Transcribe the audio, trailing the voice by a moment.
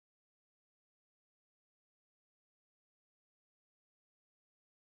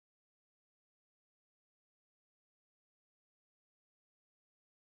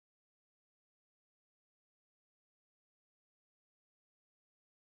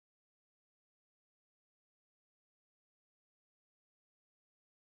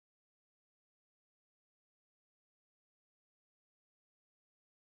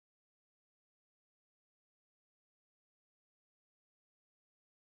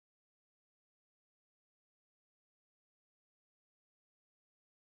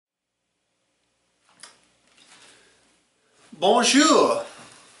Bonjour!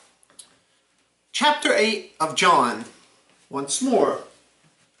 Chapter 8 of John, once more.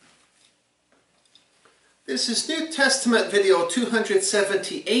 This is New Testament video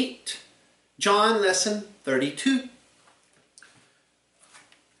 278, John lesson 32.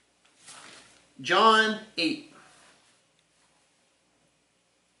 John 8.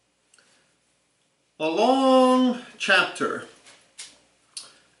 A long chapter.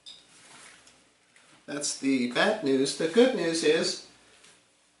 That's the bad news. The good news is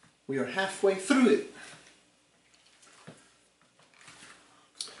we are halfway through it.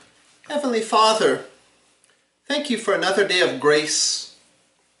 Heavenly Father, thank you for another day of grace.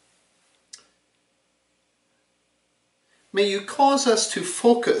 May you cause us to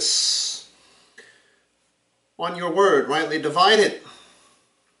focus on your word, rightly divided.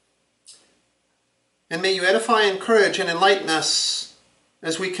 And may you edify, encourage, and enlighten us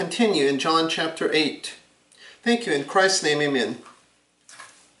as we continue in John chapter 8. Thank you. In Christ's name, amen.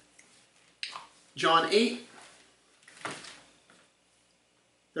 John 8,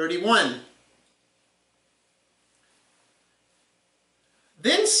 31.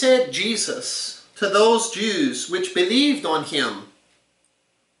 Then said Jesus to those Jews which believed on him,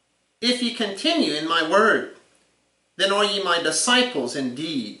 If ye continue in my word, then are ye my disciples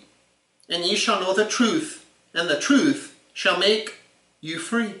indeed, and ye shall know the truth, and the truth shall make you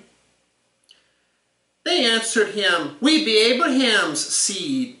free. They answered him, We be Abraham's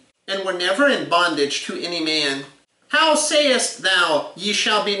seed, and were never in bondage to any man. How sayest thou, ye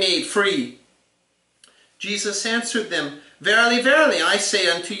shall be made free? Jesus answered them, Verily, verily, I say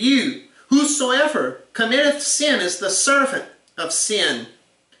unto you, whosoever committeth sin is the servant of sin.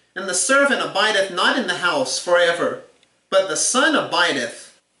 And the servant abideth not in the house forever, but the Son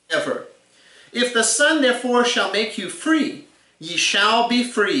abideth ever. If the Son therefore shall make you free, ye shall be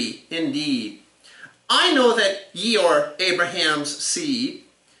free indeed. I know that ye are Abraham's seed,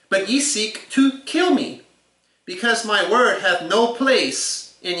 but ye seek to kill me, because my word hath no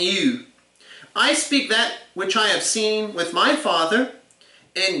place in you. I speak that which I have seen with my Father,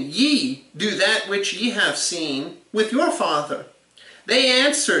 and ye do that which ye have seen with your father. They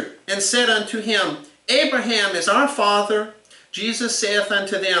answered and said unto him, Abraham is our father. Jesus saith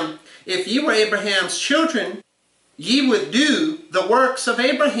unto them, If ye were Abraham's children, ye would do the works of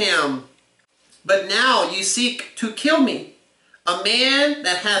Abraham. But now ye seek to kill me, a man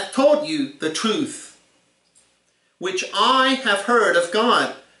that hath told you the truth, which I have heard of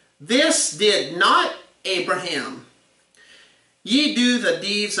God. This did not Abraham. Ye do the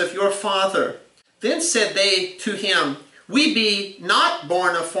deeds of your father. Then said they to him, We be not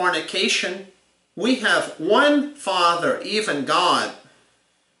born of fornication. We have one Father, even God.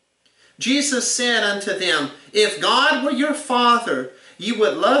 Jesus said unto them, If God were your Father, ye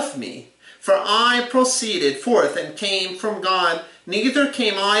would love me. For I proceeded forth and came from God, neither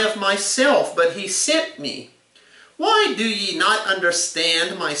came I of myself, but he sent me. Why do ye not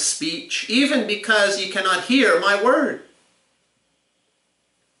understand my speech, even because ye cannot hear my word?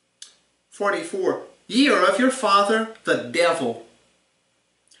 44. Ye are of your father the devil,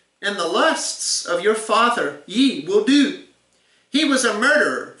 and the lusts of your father ye will do. He was a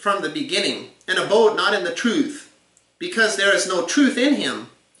murderer from the beginning, and abode not in the truth, because there is no truth in him.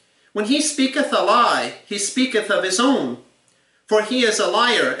 When he speaketh a lie, he speaketh of his own, for he is a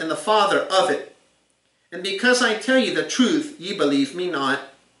liar and the father of it. And because I tell you the truth, ye believe me not.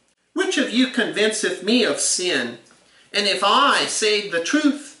 Which of you convinceth me of sin? And if I say the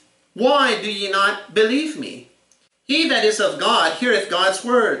truth, why do ye not believe me? He that is of God heareth God's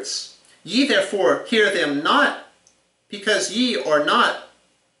words. Ye therefore hear them not, because ye are not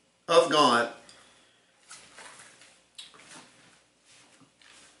of God.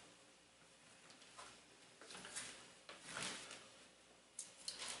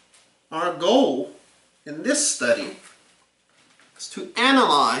 Our goal in this study is to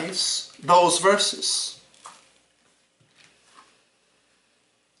analyze those verses.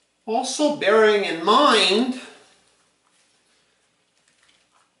 Also bearing in mind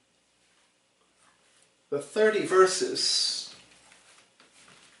the 30 verses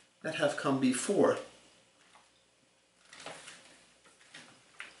that have come before.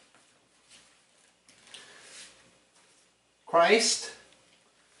 Christ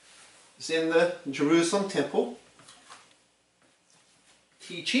is in the Jerusalem temple,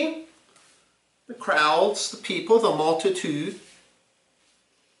 teaching the crowds, the people, the multitude.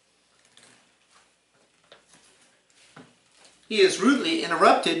 He is rudely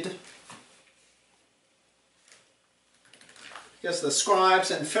interrupted because the scribes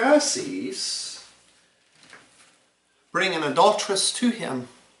and Pharisees bring an adulteress to him.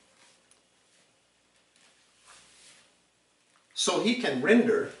 so he can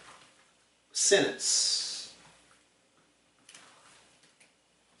render sentence.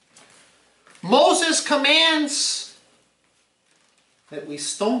 Moses commands that we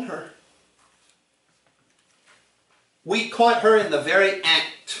stone her. We caught her in the very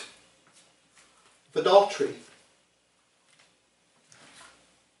act of adultery.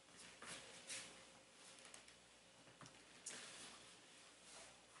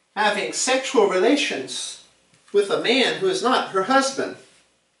 Having sexual relations with a man who is not her husband.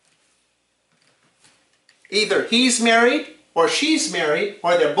 Either he's married, or she's married,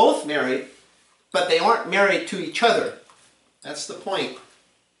 or they're both married, but they aren't married to each other. That's the point.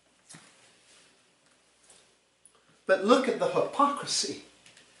 But look at the hypocrisy.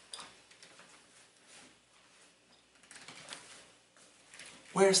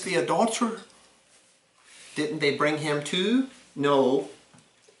 Where's the adulterer? Didn't they bring him too? No.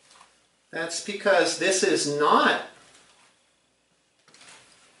 That's because this is not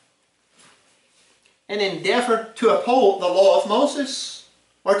an endeavor to uphold the law of Moses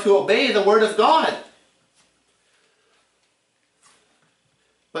or to obey the word of God.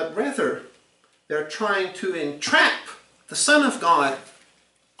 But rather, they're trying to entrap the Son of God,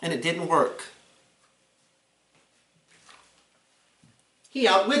 and it didn't work. He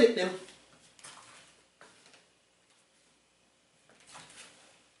outwitted them.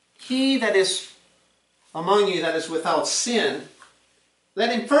 He that is among you that is without sin,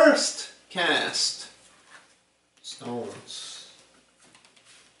 let him first cast stones.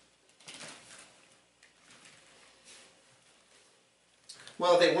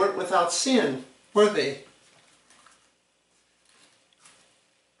 Well, they weren't without sin, were they?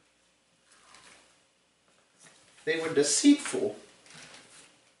 They were deceitful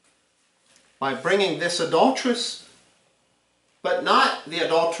by bringing this adulteress, but not the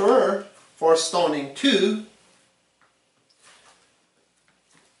adulterer, for stoning too.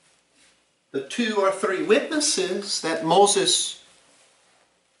 The 2 or 3 witnesses that Moses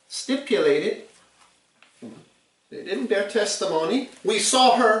stipulated, they didn't bear testimony. We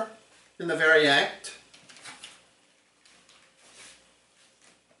saw her in the very act.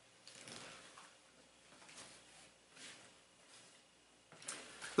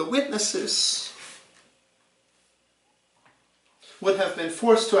 The witnesses would have been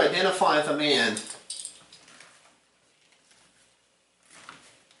forced to identify the man.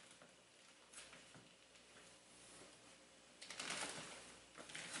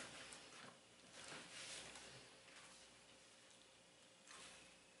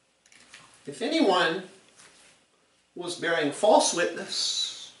 If anyone was bearing false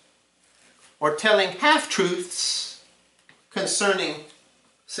witness or telling half-truths concerning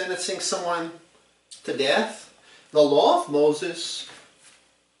sentencing someone to death, the law of Moses,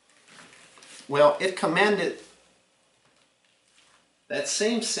 well, it commanded that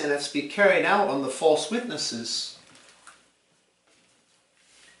same sentence be carried out on the false witnesses.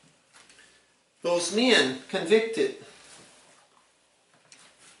 Those men convicted,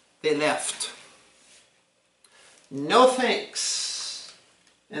 they left. No thanks,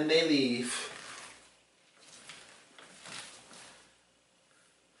 and they leave.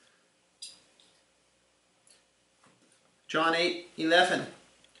 John 8:11.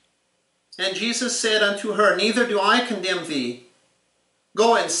 And Jesus said unto her, Neither do I condemn thee.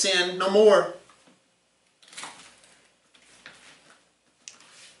 Go and sin no more.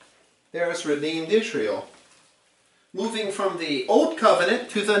 There is redeemed Israel, moving from the old covenant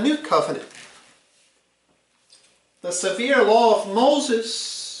to the new covenant. The severe law of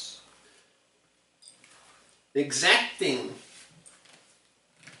Moses, exacting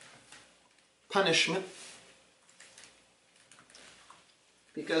punishment,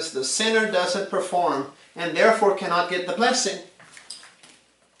 because the sinner doesn't perform and therefore cannot get the blessing.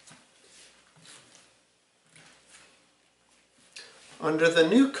 Under the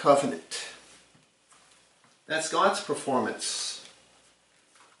new covenant, that's God's performance.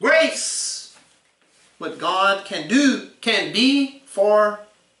 Grace, what God can do, can be for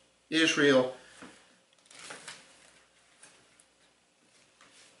Israel.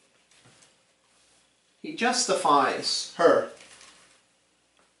 He justifies her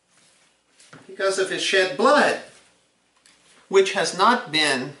because of his shed blood, which has not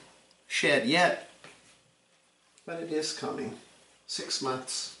been shed yet, but it is coming 6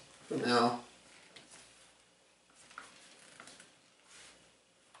 months from now.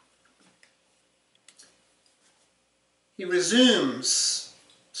 He resumes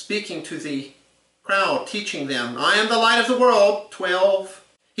speaking to the crowd, teaching them, I am the light of the world, 12.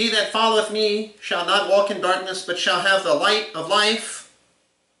 He that followeth me shall not walk in darkness, but shall have the light of life.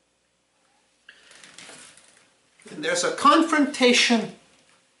 And there's a confrontation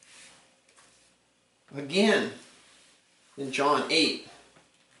again in John 8.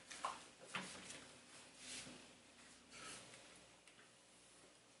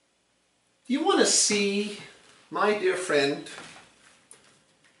 Do you want to see, my dear friend,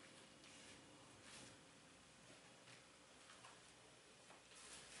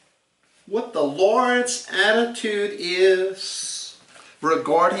 what the Lord's attitude is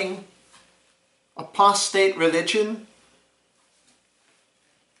regarding apostate religion,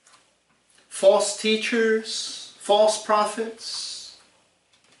 false teachers, false prophets?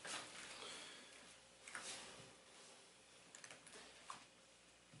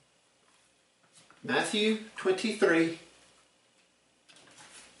 Matthew 23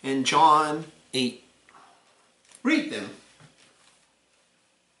 and John 8. Read them.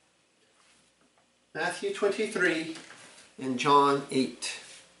 Matthew 23 and John 8.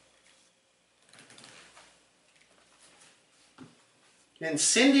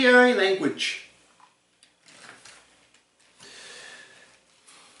 Incendiary language.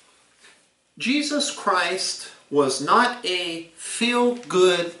 Jesus Christ was not a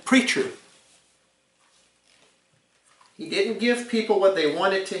feel-good preacher. He didn't give people what they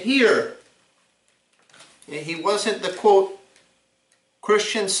wanted to hear. And he wasn't the, quote,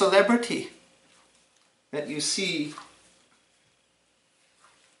 Christian celebrity that you see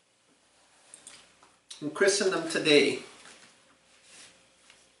in Christendom today.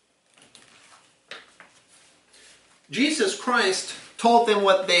 Jesus Christ told them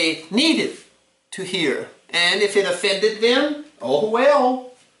what they needed to hear. And if it offended them, oh well.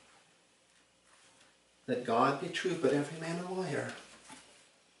 Let God be true, but every man a liar.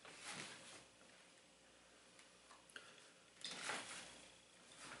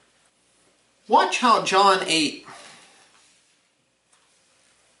 Watch how John 8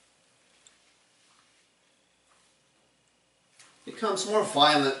 becomes more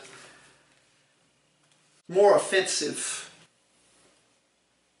violent, more offensive.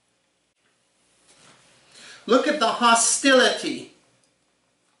 Look at the hostility,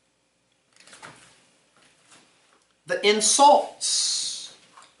 the insults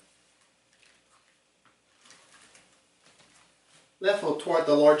leveled toward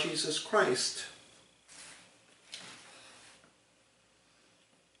the Lord Jesus Christ.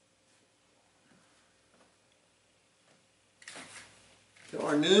 There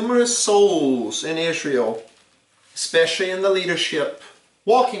are numerous souls in Israel, especially in the leadership,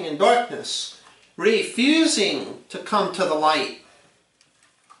 walking in darkness, refusing to come to the light,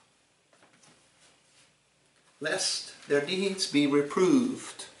 lest their deeds be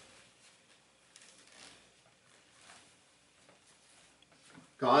reproved.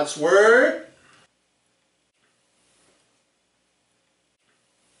 God's Word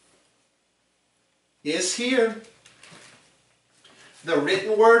is here. The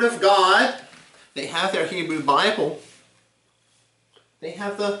written Word of God. They have their Hebrew Bible. They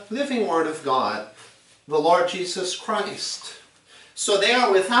have the living Word of God, the Lord Jesus Christ. So they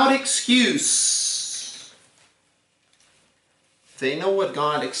are without excuse. They know what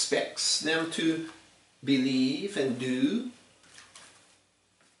God expects them to believe and do.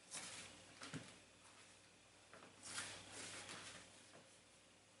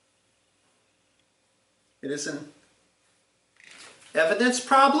 It is an evidence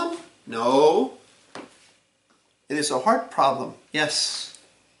problem? No. It is a heart problem. Yes.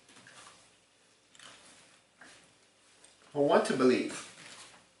 I want to believe.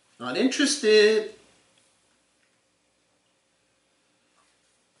 Not interested.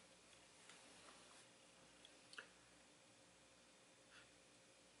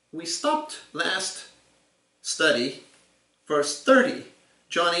 We stopped last study, verse 30,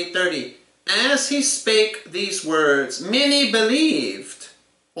 John 8:30. As he spake these words, many believed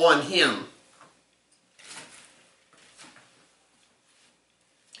on him.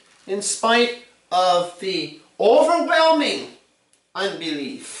 In spite of the overwhelming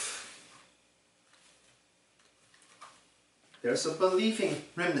unbelief, there's a believing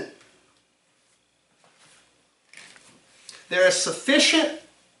remnant. There is sufficient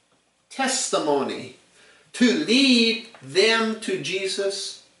testimony to lead them to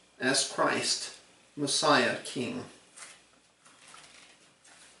Jesus as Christ, Messiah, King.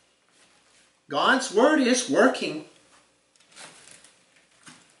 God's Word is working.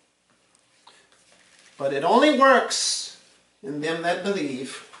 But it only works in them that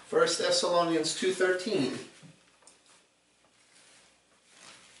believe. 1 Thessalonians 2:13.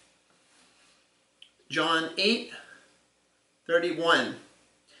 John 8:31.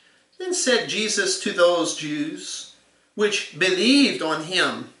 Then said Jesus to those Jews which believed on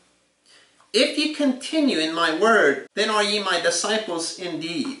him, If ye continue in my word, then are ye my disciples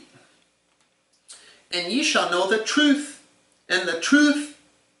indeed. And ye shall know the truth, and the truth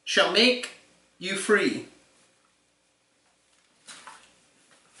shall make you free.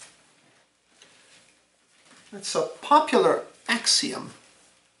 It's a popular axiom,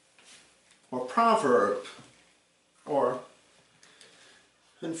 or proverb, or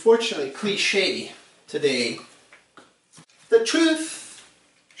unfortunately cliche today. The truth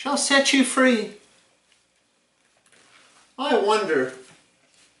shall set you free. I wonder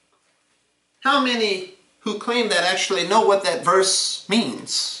how many who claim that actually know what that verse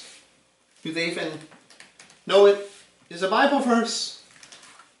means. Do they even know it is a Bible verse?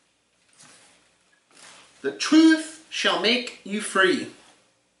 The truth shall make you free.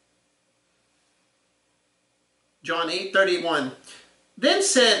 John 8:31. Then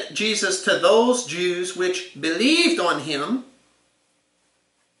said Jesus to those Jews which believed on him.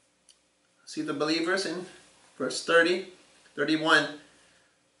 See the believers in verse 30, 31.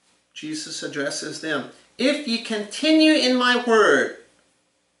 Jesus addresses them. If ye continue in my word,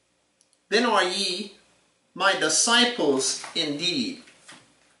 then are ye my disciples indeed.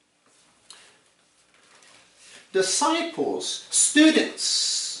 Disciples,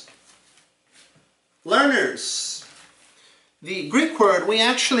 students, learners. The Greek word we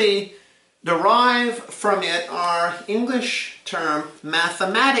actually derive from it our English term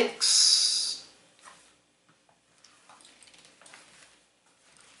mathematics.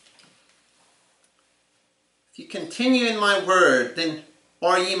 If you continue in my word, then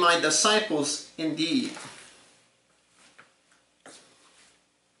are ye my disciples indeed.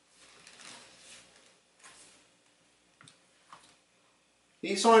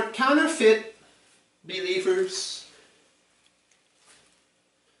 These aren't counterfeit believers.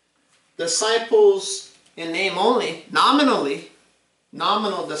 Disciples in name only, nominally,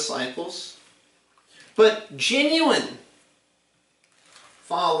 nominal disciples, but genuine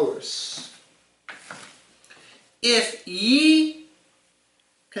followers. If ye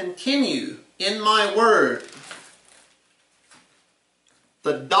continue in my word,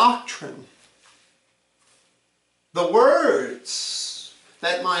 the doctrine, the words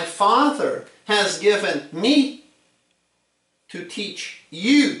that my Father has given me to teach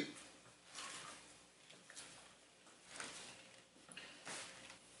you,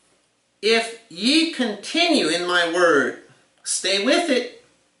 if ye continue in my word, stay with it,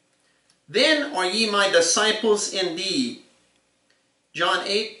 then are ye my disciples indeed. John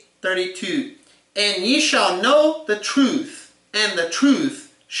 8:32. And ye shall know the truth, and the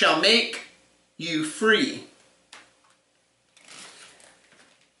truth shall make you free.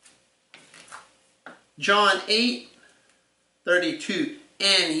 John 8:32.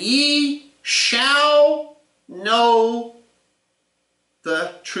 And ye shall know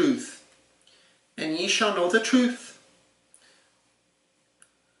the truth. And ye shall know the truth.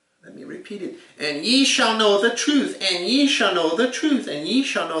 Let me repeat it. And ye shall know the truth, and ye shall know the truth, and ye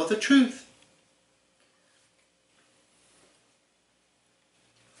shall know the truth.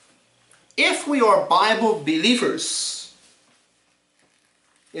 If we are Bible believers,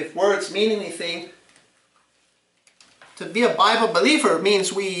 if words mean anything, to be a Bible believer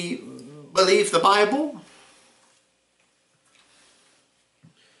means we believe the Bible.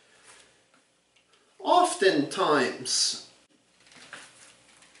 Oftentimes,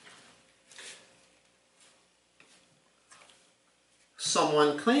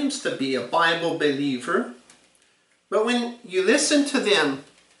 someone claims to be a Bible believer, but when you listen to them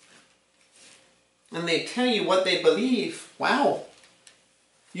and they tell you what they believe, wow,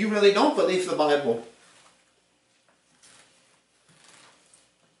 you really don't believe the Bible.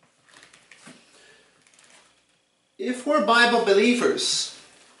 If we're Bible believers,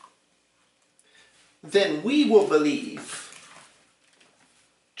 then we will believe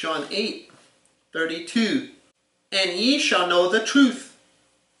John 8:32. And ye shall know the truth.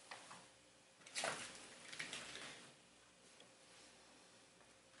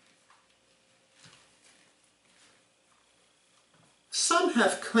 Some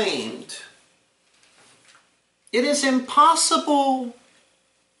have claimed it is impossible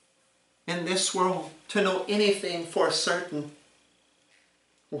in this world to know anything for certain.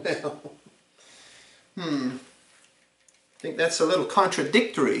 Well, I think that's a little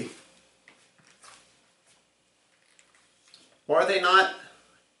contradictory. Are they not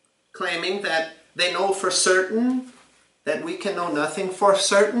claiming that they know for certain that we can know nothing for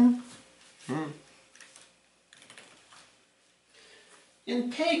certain?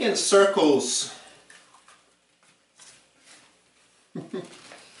 In pagan circles,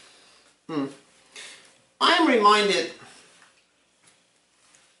 I'm reminded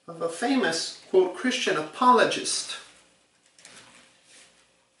of a famous, quote, Christian apologist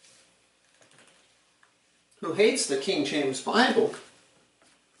who hates the King James Bible.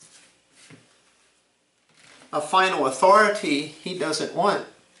 A final authority he doesn't want.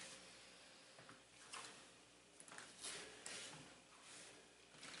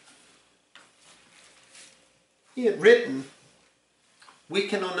 He had written, "We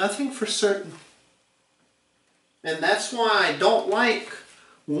can know nothing for certain." And that's why I don't like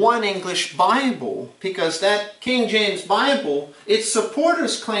one English Bible, because that King James Bible, its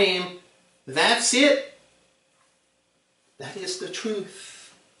supporters claim that's it. That is the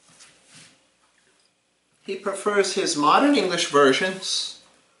truth. He prefers his modern English versions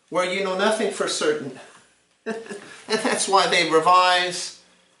where you know nothing for certain. And that's why they revise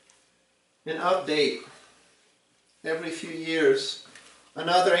and update every few years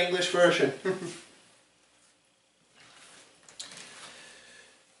another English version.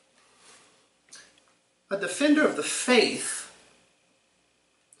 A defender of the faith,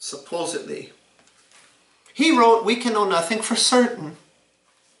 supposedly, he wrote, "We can know nothing for certain."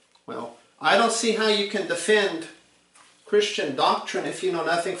 Well, I don't see how you can defend Christian doctrine if you know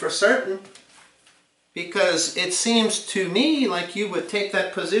nothing for certain, because it seems to me like you would take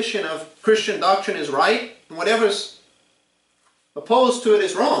that position of Christian doctrine is right and whatever's opposed to it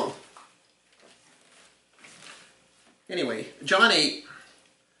is wrong. Anyway, John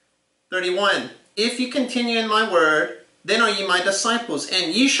 8:31. "If you continue in my word, then are ye my disciples,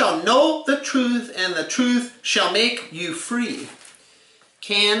 and ye shall know the truth, and the truth shall make you free."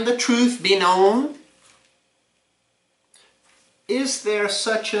 Can the truth be known? Is there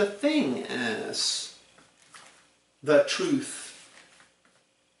such a thing as the truth?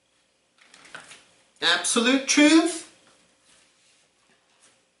 Absolute truth?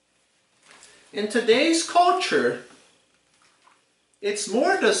 In today's culture, it's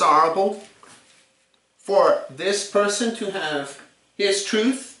more desirable for this person to have his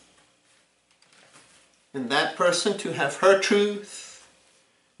truth and that person to have her truth.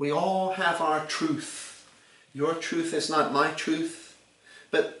 We all have our truth. Your truth is not my truth,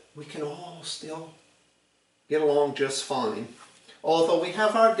 but we can all still get along just fine. Although we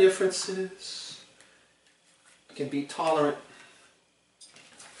have our differences, we can be tolerant.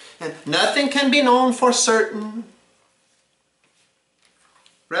 And nothing can be known for certain.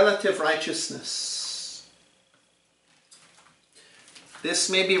 Relative righteousness. This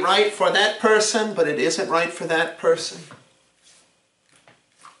may be right for that person, but it isn't right for that person.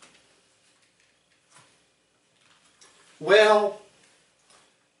 Well,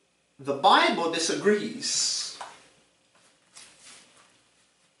 the Bible disagrees.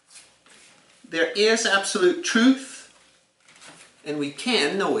 There is absolute truth, and we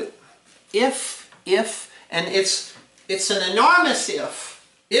can know it. If, and it's an enormous if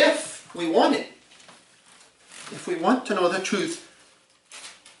we want it. If we want to know the truth.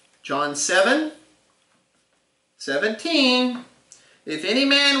 John 7:17. "If any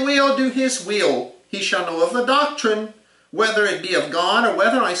man will do his will, he shall know of the doctrine, whether it be of God or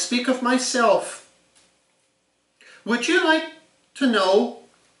whether I speak of myself." Would you like to know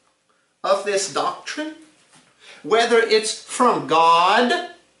of this doctrine? Whether it's from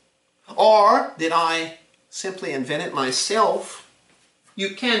God or did I simply invent it myself?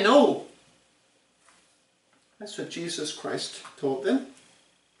 You can know. That's what Jesus Christ told them.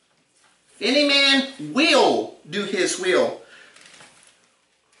 Any man will do his will.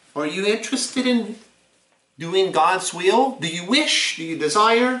 Are you interested in doing God's will? Do you wish? Do you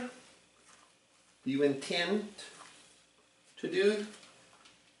desire? Do you intend to do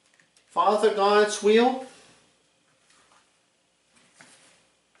Father God's will?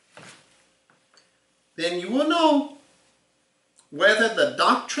 Then you will know whether the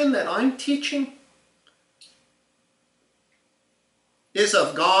doctrine that I'm teaching is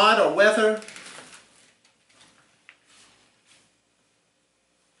of God or whether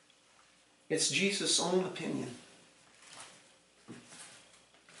it's Jesus' own opinion.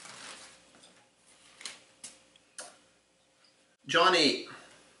 John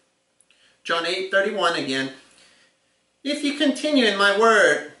 8:31 again. "If ye continue in my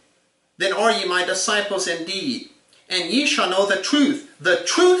word, then are ye my disciples indeed, and ye shall know the truth." The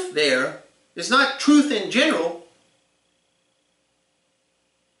truth there is not truth in general.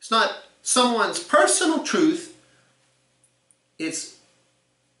 It's not someone's personal truth. It's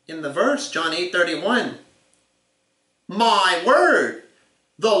in the verse, John 8:31. My word,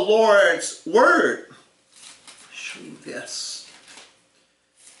 the Lord's word. I'll show you this.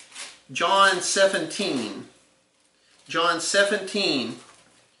 John 17,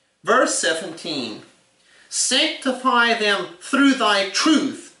 verse 17. "Sanctify them through thy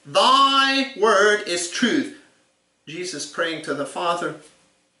truth. Thy word is truth. Jesus praying to the Father.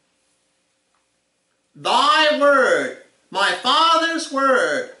 Thy word, my Father's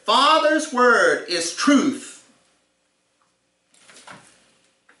word is truth.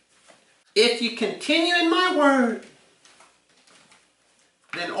 If ye continue in my word,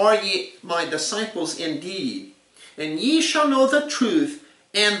 then are ye my disciples indeed. And ye shall know the truth,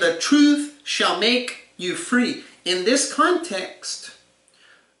 and the truth shall make you free. In this context,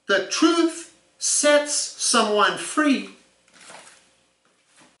 the truth sets someone free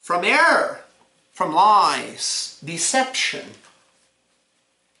from error, from lies, deception.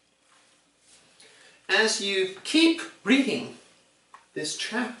 As you keep reading this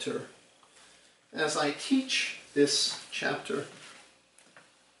chapter, as I teach this chapter,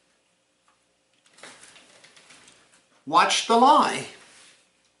 watch the lie,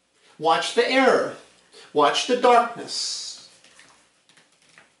 watch the error, watch the darkness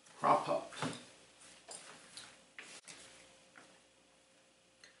crop up.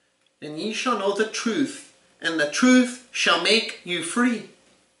 And ye shall know the truth, and the truth shall make you free.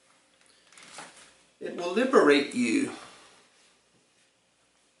 It will liberate you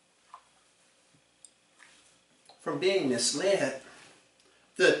from being misled.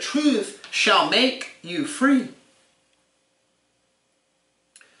 The truth shall make you free.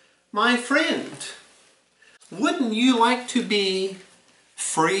 My friend, wouldn't you like to be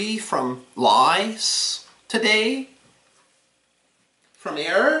free from lies today? From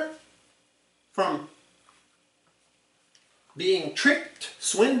error? From being tricked,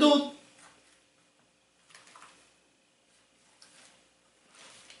 swindled?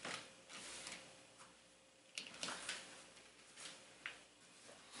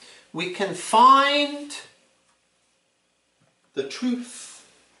 We can find the truth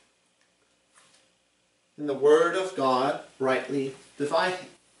in the Word of God, rightly dividing.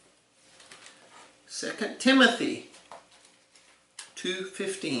 2 Timothy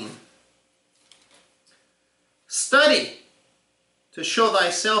 2:15. Study to show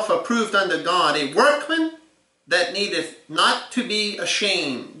thyself approved unto God, a workman that needeth not to be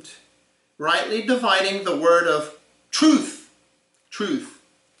ashamed, rightly dividing the word of truth. Truth.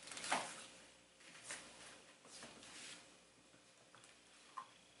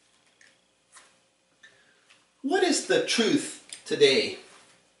 What is the truth today?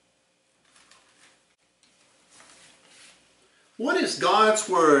 What is God's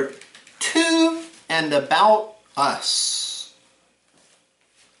word to and about us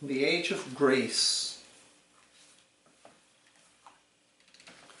in the age of grace?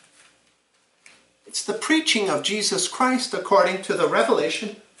 It's the preaching of Jesus Christ according to the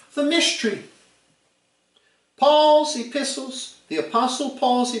revelation, the mystery. Paul's epistles, the Apostle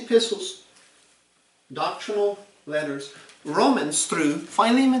Paul's epistles, doctrinal letters, Romans through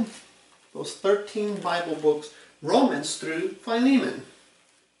Philemon, those 13 Bible books, Romans through Philemon.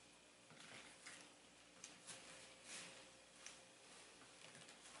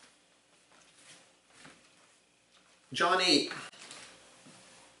 John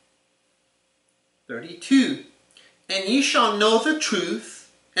 8:32. And ye shall know the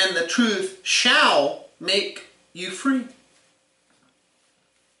truth, and the truth shall make you free.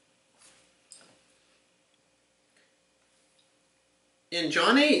 In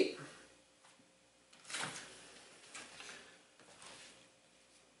John 8,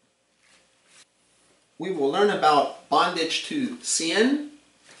 we will learn about bondage to sin,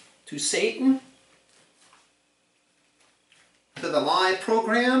 to Satan, to the lie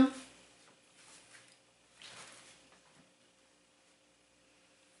program,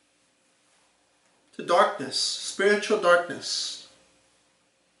 to darkness, spiritual darkness.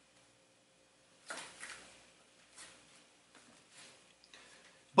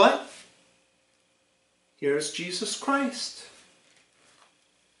 But here's Jesus Christ,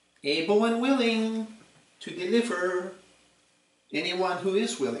 able and willing to deliver anyone who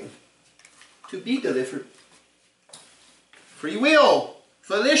is willing to be delivered. Free will,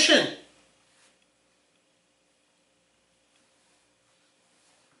 volition.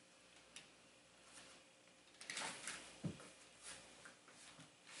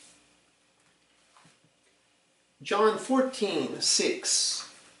 John 14:6.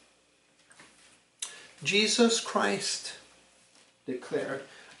 Jesus Christ declared,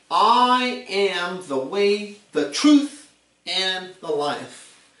 I am the way, the truth, and the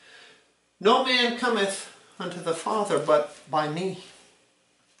life. No man cometh unto the Father but by me.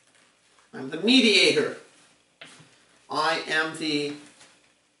 I'm the mediator. I am the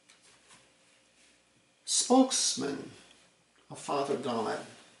spokesman of Father God.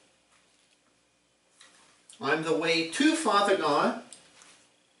 I'm the way to Father God,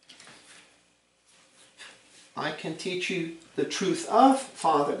 I can teach you the truth of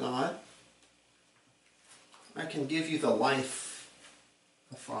Father God. I can give you the life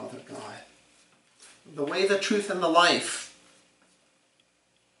of Father God. The way, the truth, and the life.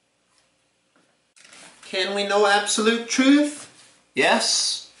 Can we know absolute truth?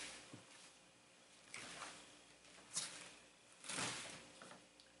 Yes.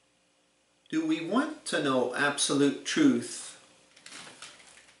 Do we want to know absolute truth?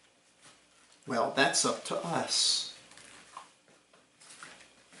 Well, that's up to us.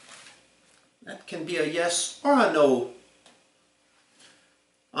 That can be a yes or a no.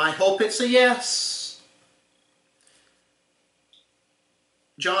 I hope it's a yes.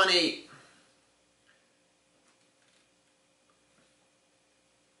 John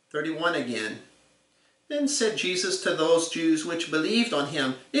 8:31 again. Then said Jesus to those Jews which believed on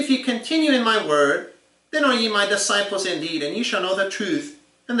him, If ye continue in my word, then are ye my disciples indeed, and ye shall know the truth,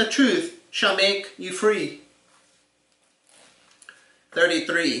 and the truth shall make you free.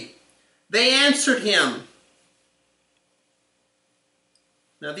 33. They answered him.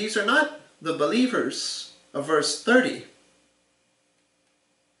 Now these are not the believers of verse 30,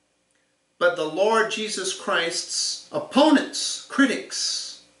 but the Lord Jesus Christ's opponents,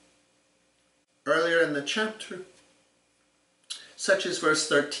 critics, earlier in the chapter, such as verse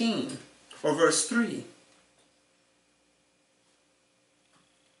 13 or verse 3.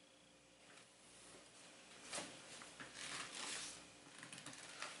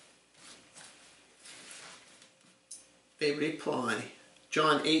 They reply,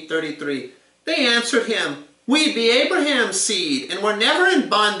 John 8:33, they answered him, We be Abraham's seed, and were never in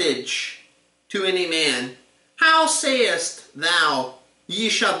bondage to any man. How sayest thou, ye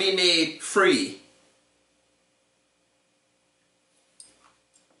shall be made free?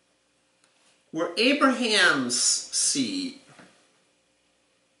 We're Abraham's seed.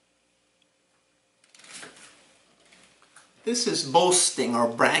 This is boasting or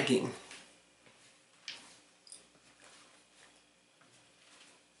bragging.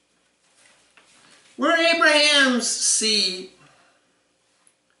 We're Abraham's seed.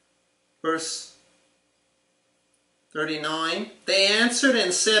 Verse 39. They answered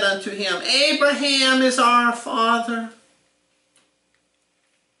and said unto him, Abraham is our father.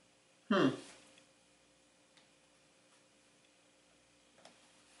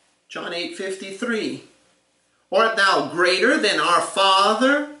 John 8:53. Art thou greater than our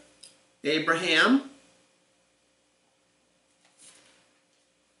father Abraham?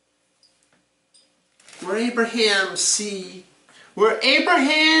 We're Abraham's seed. We're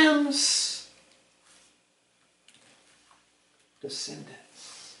Abraham's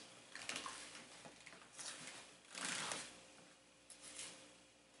descendants.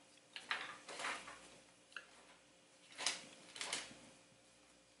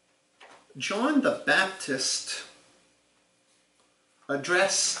 John the Baptist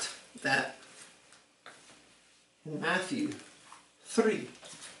addressed that in Matthew 3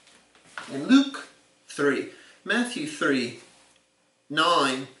 and Luke 3. Matthew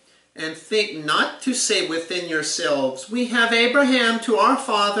 3:9. And think not to say within yourselves, We have Abraham to our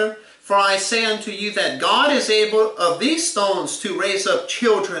father, for I say unto you that God is able of these stones to raise up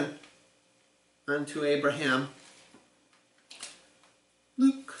children unto Abraham.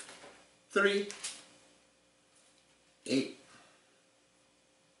 Luke 3:8.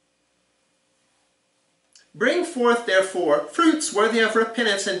 Bring forth therefore fruits worthy of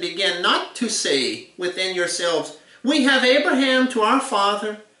repentance, and begin not to say within yourselves, We have Abraham to our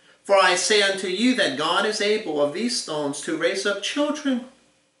father, for I say unto you that God is able of these stones to raise up children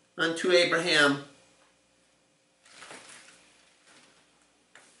unto Abraham.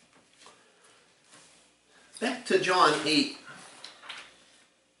 Back to John 8.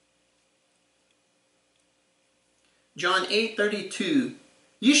 John 8:32.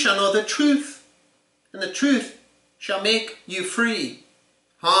 You shall know the truth, and the truth shall make you free.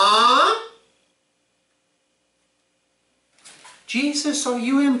 Huh? Jesus, are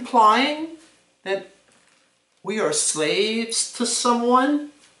you implying that we are slaves to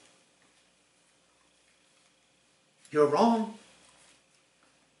someone? You're wrong.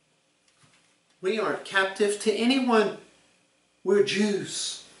 We aren't captive to anyone. We're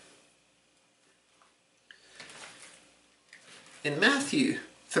Jews. In Matthew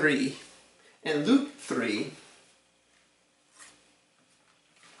 3 and Luke 3,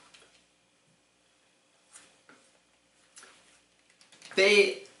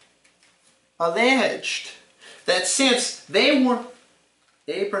 they alleged that since they were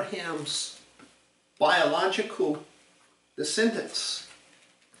Abraham's biological descendants,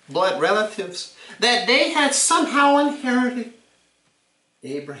 blood relatives, that they had somehow inherited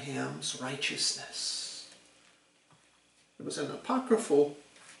Abraham's righteousness. It was an apocryphal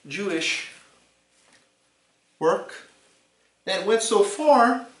Jewish work that went so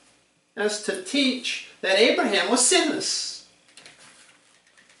far as to teach that Abraham was sinless.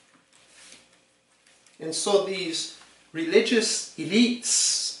 And so these religious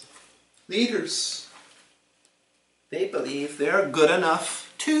elites, leaders, they believe they're good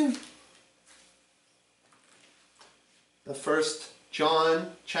enough too. The 1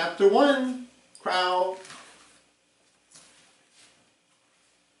 John chapter 1 crowd,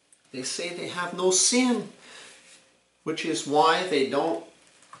 they say they have no sin, which is why they don't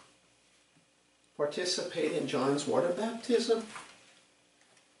participate in John's water baptism.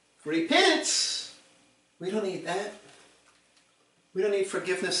 Repentance, we don't need that. We don't need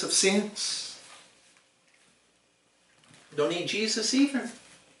forgiveness of sins. Don't need Jesus either.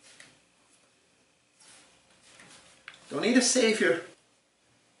 Don't need a Savior.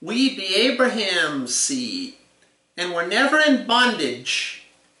 We be Abraham's seed, and were never in bondage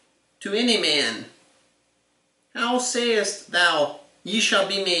to any man. How sayest thou, ye shall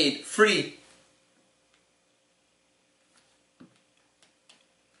be made free?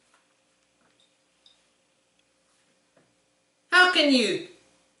 How can you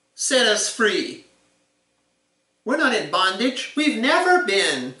set us free? We're not in bondage. We've never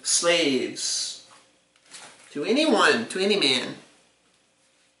been slaves to anyone, to any man.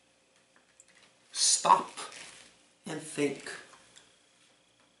 Stop and think.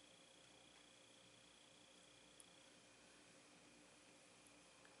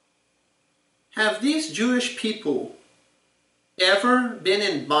 Have these Jewish people ever been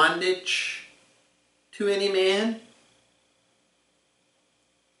in bondage to any man?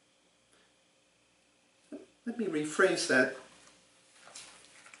 Let me rephrase that.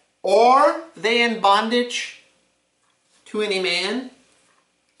 Are they in bondage to any man?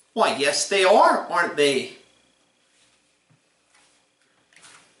 Why, yes, they are, aren't they?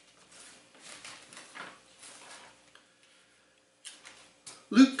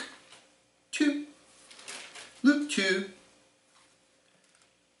 Luke 2,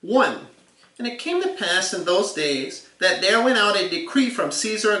 1. And it came to pass in those days that there went out a decree from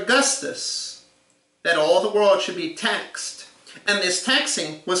Caesar Augustus that all the world should be taxed. And this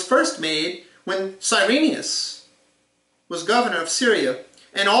taxing was first made when Cyrenius was governor of Syria,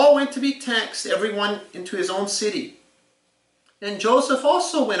 and all went to be taxed, everyone into his own city. And Joseph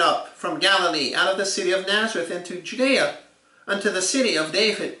also went up from Galilee, out of the city of Nazareth, into Judea, unto the city of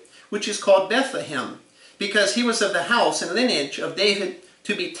David, which is called Bethlehem, because he was of the house and lineage of David,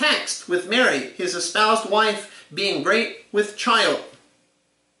 to be taxed with Mary, his espoused wife, being great with child.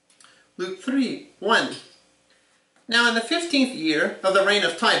 Luke 3, 1. Now in the 15th year of the reign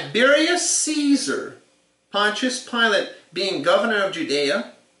of Tiberius Caesar, Pontius Pilate being governor of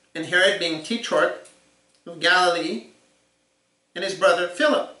Judea, and Herod being tetrarch of Galilee, and his brother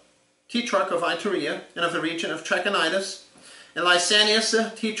Philip, tetrarch of Iturea and of the region of Trachonitis, and Lysanias,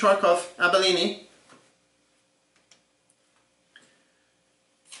 the tetrarch of Abilene,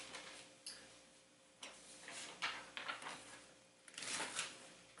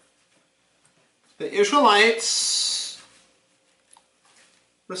 the Israelites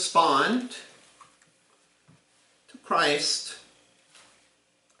respond to Christ.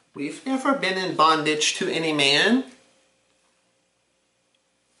 We've never been in bondage to any man.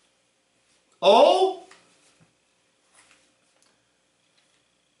 Oh?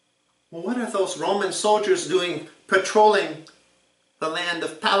 Well, what are those Roman soldiers doing patrolling the land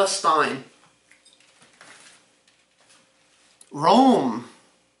of Palestine? Rome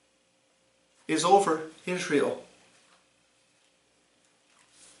is over Israel.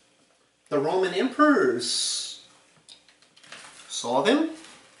 The Roman emperors saw them.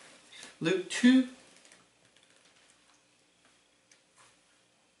 Luke 2.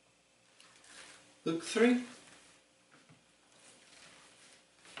 Luke 3.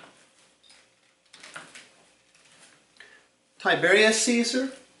 Tiberius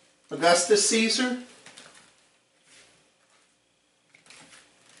Caesar, Augustus Caesar,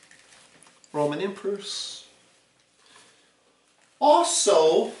 Roman emperors.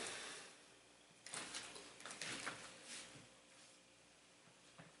 Also,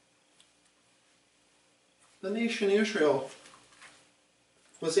 the nation Israel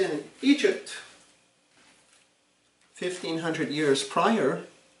was in Egypt 1,500 years prior,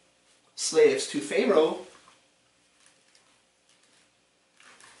 slaves to Pharaoh.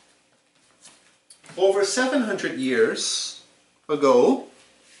 Over 700 years ago,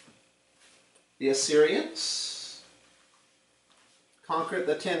 the Assyrians conquered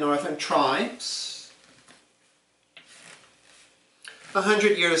the 10 northern tribes.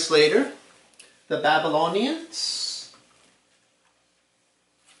 100 years later, the Babylonians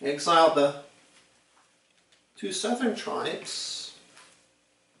exiled the two southern tribes,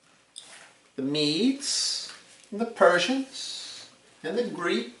 the Medes, and the Persians, and the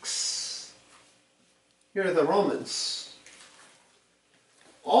Greeks. Here are the Romans.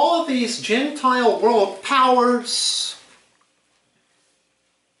 All of these Gentile world powers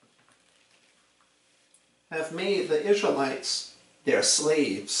have made the Israelites their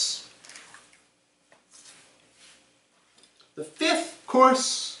slaves. The fifth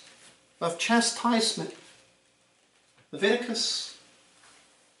course of chastisement, Leviticus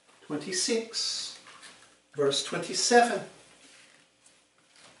 26, verse 27,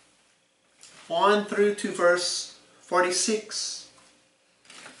 on through to verse 46.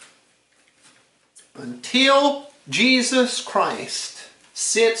 Until Jesus Christ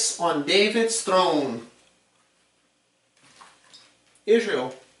sits on David's throne,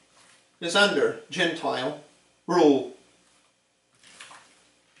 Israel is under Gentile rule.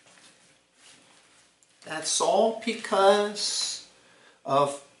 That's all because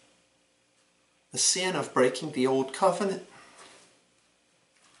of the sin of breaking the old covenant.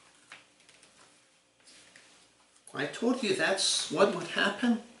 I told you that's what would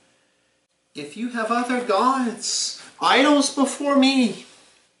happen. If you have other gods, idols before me,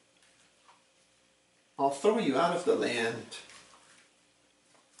 I'll throw you out of the land.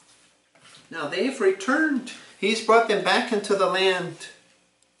 Now they've returned. He's brought them back into the land.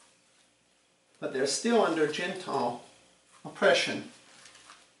 But they're still under Gentile oppression.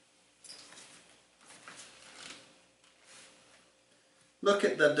 Look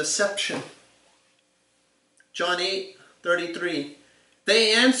at the deception. John 8:33.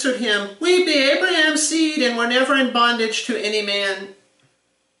 They answered him, "We be Abraham's seed and were never in bondage to any man."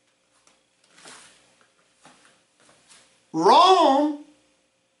 Rome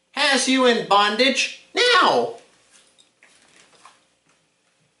has you in bondage now.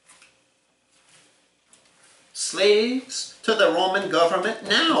 Slaves to the Roman government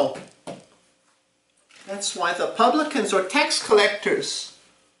now. That's why the publicans or tax collectors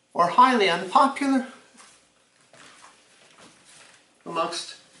are highly unpopular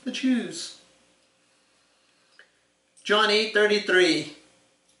amongst the Jews. John 8:33.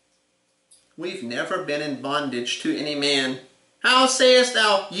 We've never been in bondage to any man. How sayest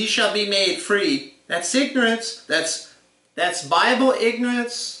thou, ye shall be made free? That's ignorance. That's Bible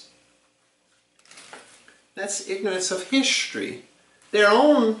ignorance. That's ignorance of history. Their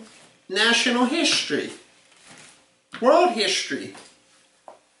own national history. World history.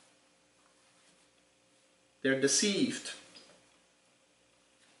 They're deceived.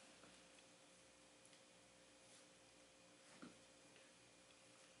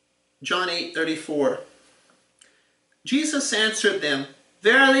 John 8:34. Jesus answered them,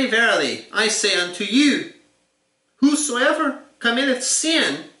 Verily, verily, I say unto you, whosoever committeth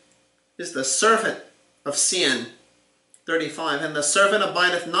sin is the servant of sin. 35. And the servant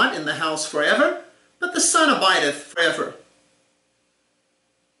abideth not in the house forever, but the Son abideth forever.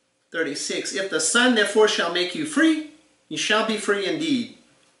 36. If the Son therefore shall make you free, ye shall be free indeed.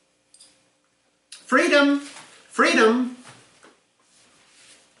 Freedom, freedom.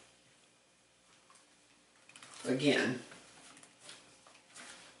 Again.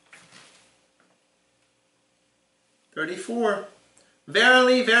 34.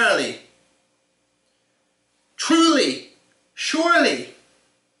 Verily, verily. Truly, surely.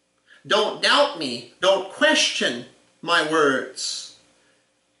 Don't doubt me. Don't question my words.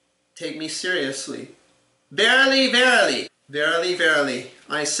 Take me seriously. Verily, verily. Verily, verily.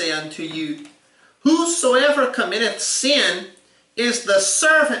 I say unto you, whosoever committeth sin is the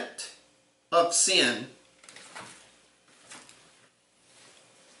servant of sin.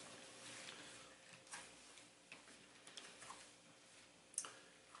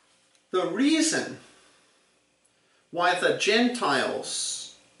 The reason why the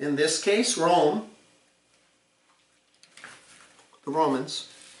Gentiles, in this case Rome, the Romans,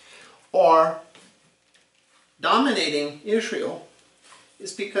 are dominating Israel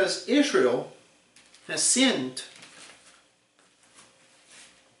is because Israel has sinned,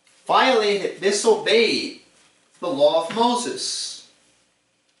 violated, disobeyed the law of Moses.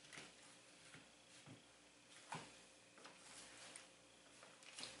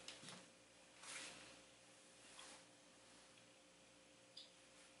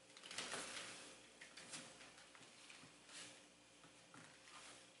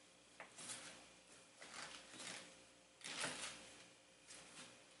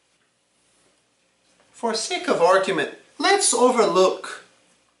 For sake of argument, let's overlook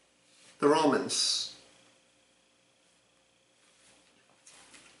the Romans.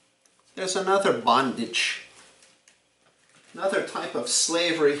 There's another bondage Another type of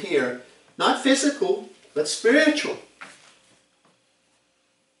slavery here. Not physical, but spiritual.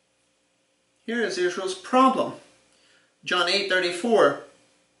 Here is Israel's problem. John 8:34.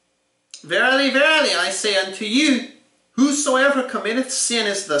 Verily, verily, I say unto you, whosoever committeth sin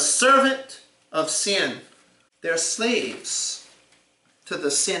is the servant of sin. They're slaves to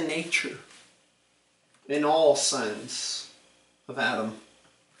the sin nature in all sons of Adam.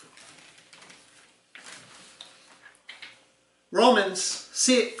 Romans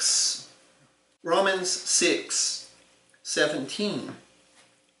 6:17.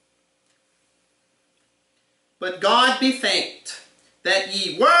 But God be thanked that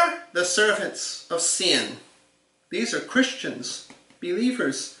ye were the servants of sin. These are Christians,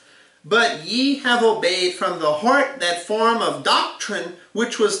 believers. But ye have obeyed from the heart that form of doctrine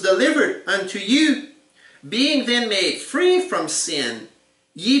which was delivered unto you. Being then made free from sin,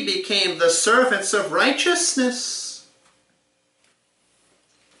 ye became the servants of righteousness.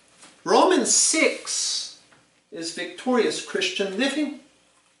 Romans 6 is victorious Christian living.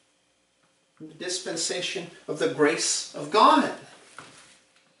 The dispensation of the grace of God.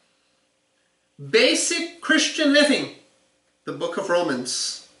 Basic Christian living, the book of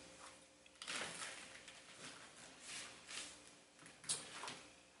Romans.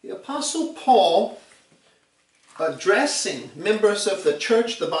 The Apostle Paul, addressing members of the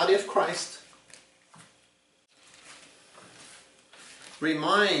church, the body of Christ,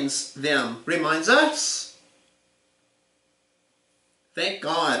 reminds us, thank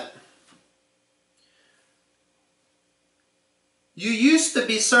God, you used to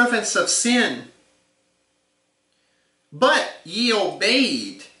be servants of sin, but ye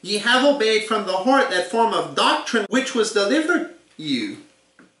have obeyed from the heart that form of doctrine which was delivered you.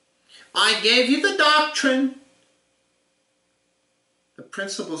 I gave you the doctrine, the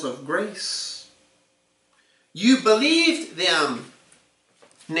principles of grace. You believed them,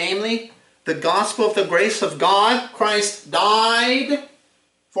 namely the gospel of the grace of God. Christ died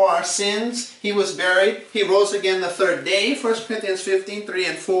for our sins. He was buried. He rose again the third day. 1 Corinthians 15:3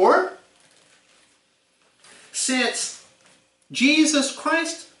 and 4. Since Jesus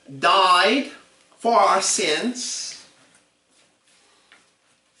Christ died for our sins,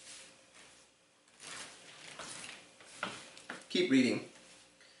 keep reading.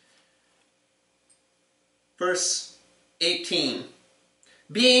 Verse 18.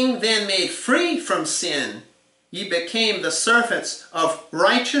 Being then made free from sin, ye became the servants of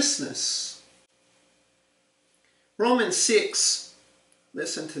righteousness. Romans 6,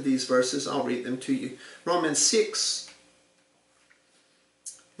 listen to these verses, I'll read them to you. Romans 6,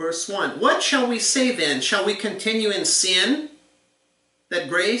 verse 1. What shall we say then? Shall we continue in sin, that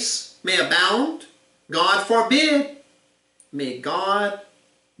grace may abound? God forbid. May God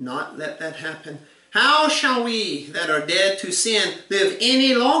not let that happen. How shall we that are dead to sin live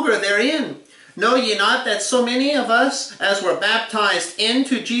any longer therein? Know ye not that so many of us, as were baptized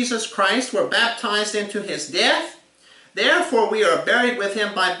into Jesus Christ, were baptized into his death? Therefore we are buried with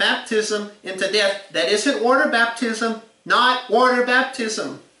him by baptism into death. That isn't water baptism, not water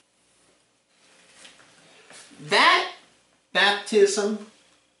baptism. That baptism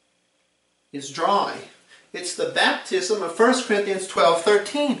is dry. It's the baptism of 1 Corinthians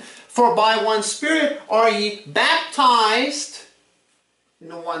 12:13. For by one Spirit are ye baptized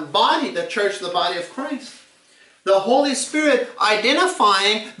into one body, the church, the body of Christ. The Holy Spirit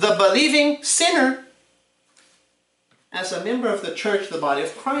identifying the believing sinner as a member of the church, the body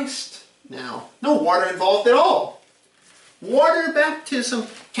of Christ. Now, no water involved at all. Water baptism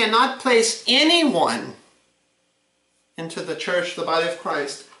cannot place anyone into the church, the body of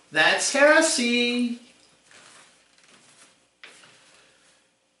Christ. That's heresy.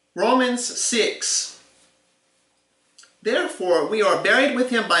 Romans 6. Therefore we are buried with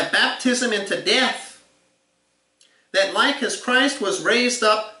him by baptism into death, that like as Christ was raised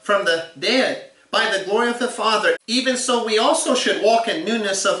up from the dead by the glory of the Father, even so we also should walk in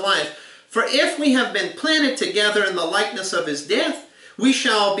newness of life. For if we have been planted together in the likeness of his death, we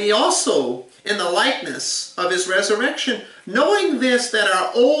shall be also in the likeness of his resurrection, knowing this, that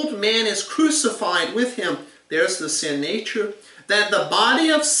our old man is crucified with him. There's the sin nature. That the body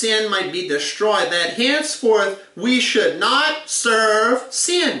of sin might be destroyed, that henceforth we should not serve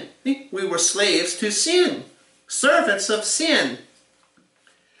sin. We were slaves to sin, servants of sin.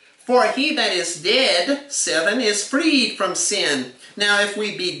 For he that is dead, 7, is freed from sin. Now if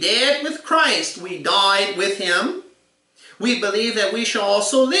we be dead with Christ, we died with him. We believe that we shall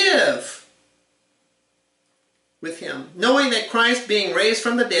also live with him, knowing that Christ, being raised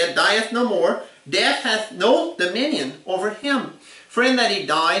from the dead, dieth no more. Death hath no dominion over him. For in that he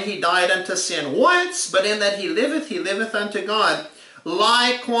died unto sin once, but in that he liveth unto God.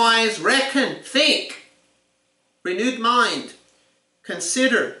 Likewise reckon, think, renewed mind,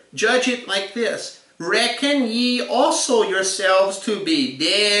 consider, judge it like this. Reckon ye also yourselves to be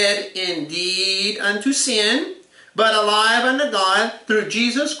dead indeed unto sin, but alive unto God through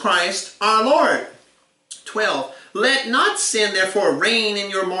Jesus Christ our Lord. 12. Let not sin therefore reign in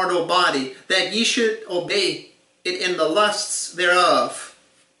your mortal body, that ye should obey it in the lusts thereof.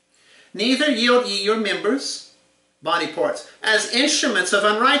 Neither yield ye your members, body parts, as instruments of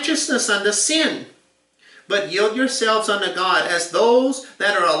unrighteousness unto sin, but yield yourselves unto God as those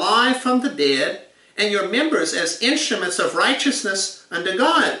that are alive from the dead, and your members as instruments of righteousness unto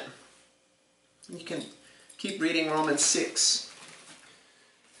God. You can keep reading Romans 6.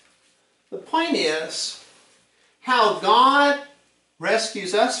 The point is how God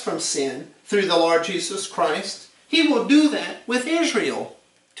rescues us from sin through the Lord Jesus Christ. He will do that with Israel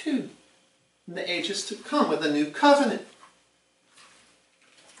too in the ages to come with a new covenant.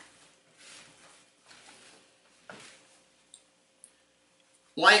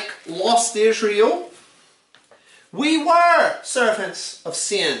 Like lost Israel, we were servants of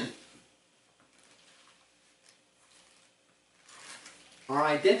sin. Our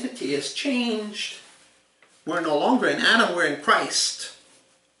identity has changed. We're no longer in Adam, we're in Christ.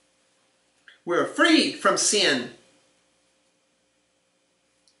 We're free from sin.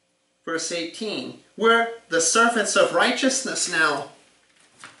 Verse 18, we're the servants of righteousness now.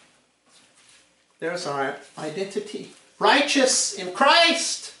 There's our identity. Righteous in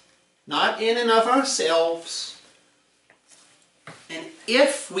Christ, not in and of ourselves. And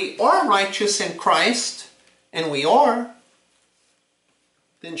if we are righteous in Christ, and we are,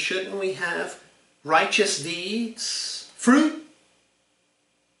 then shouldn't we have righteous deeds, fruit,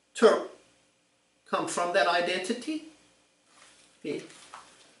 to come from that identity? Okay.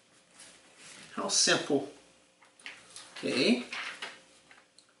 How simple. Okay.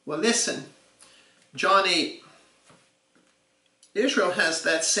 Well, listen. John 8. Israel has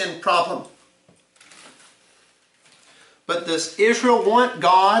that sin problem. But does Israel want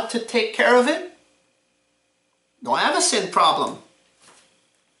God to take care of it? Don't have a sin problem.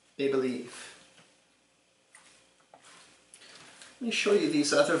 They believe. Let me show you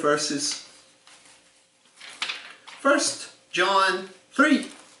these other verses. 1 John 3.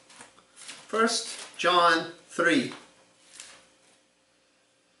 1 John 3.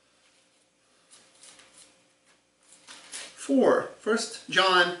 4. 1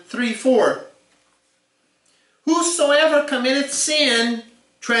 John 3, 4. Whosoever committeth sin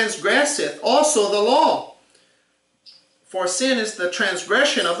transgresseth also the law. For sin is the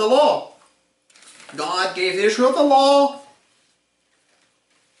transgression of the law. God gave Israel the law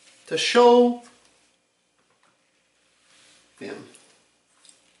to show them.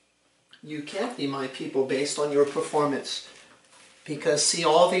 You can't be my people based on your performance. Because see,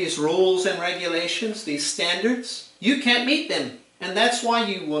 all these rules and regulations, these standards, you can't meet them. And that's why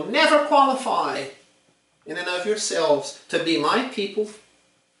you will never qualify in and of yourselves to be my people.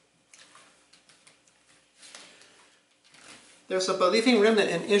 There's a believing remnant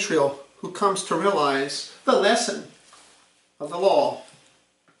in Israel who comes to realize the lesson of the law.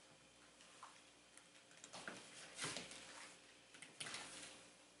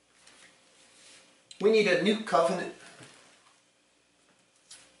 We need a new covenant.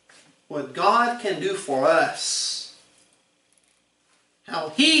 What God can do for us. How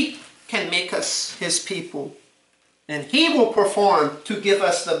He can make us His people. And He will perform to give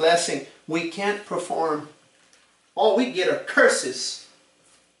us the blessing. We can't perform. All we get are curses.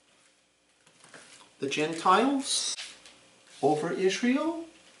 The Gentiles over Israel,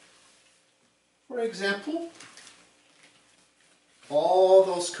 for example. All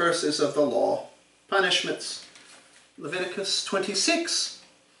those curses of the law. Punishments. Leviticus 26.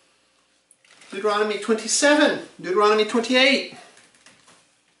 Deuteronomy 27, Deuteronomy 28.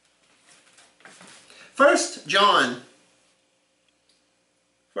 1 John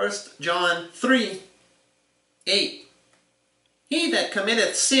 3, 8. He that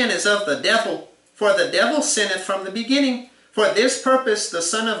committeth sin is of the devil, for the devil sinneth from the beginning. For this purpose the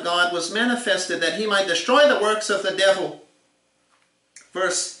Son of God was manifested, that he might destroy the works of the devil.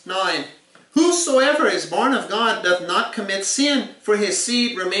 Verse 9. Whosoever is born of God doth not commit sin, for his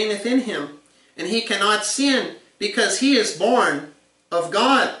seed remaineth in him. And he cannot sin, because he is born of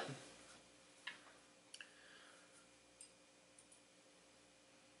God.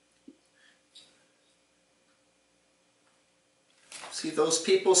 See those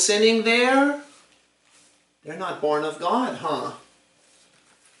people sinning there? They're not born of God, huh?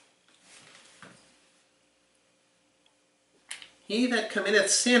 He that committeth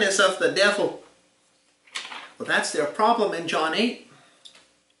sin is of the devil. Well, that's their problem in John 8.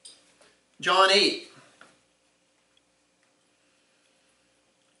 John 8.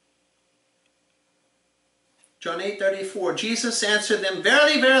 John 8:34, Jesus answered them,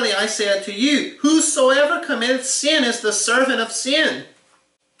 Verily, verily, I say unto you, whosoever committeth sin is the servant of sin.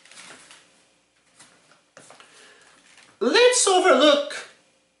 Let's overlook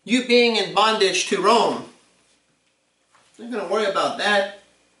you being in bondage to Rome. I'm not going to worry about that.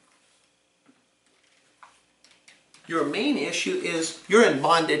 Your main issue is you're in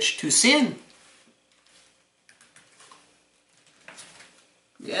bondage to sin.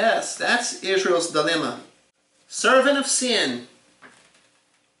 Yes, that's Israel's dilemma. Servant of sin.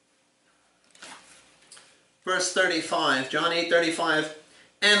 Verse 35, John 8:35.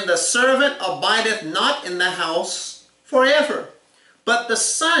 And the servant abideth not in the house forever, but the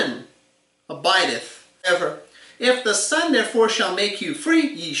Son abideth ever. If the Son therefore shall make you free,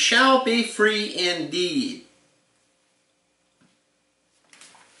 ye shall be free indeed.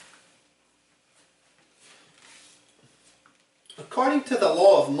 According to the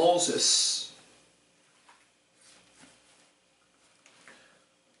law of Moses,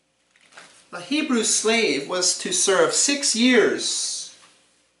 a Hebrew slave was to serve 6 years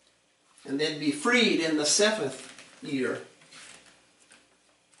and then be freed in the 7th year.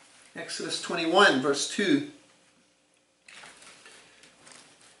 Exodus 21, verse 2.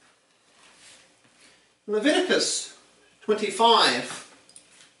 Leviticus 25.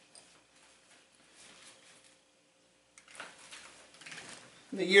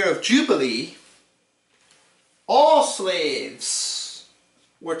 In the year of Jubilee, all slaves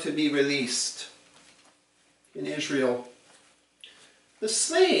were to be released in Israel. The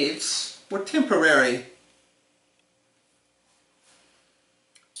slaves were temporary.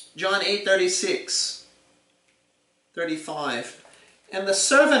 John 8:36, 35. And the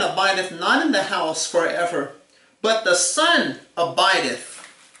servant abideth not in the house forever, but the Son abideth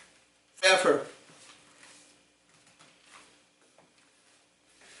forever.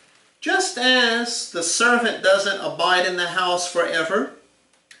 Just as the servant doesn't abide in the house forever,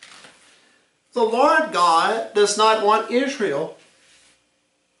 the Lord God does not want Israel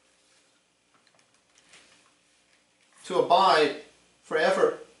to abide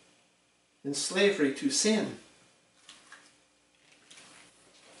forever in slavery to sin.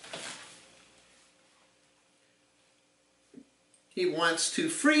 He wants to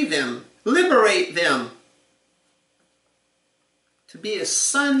free them, liberate them, to be a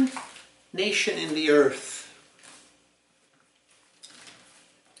son nation in the earth.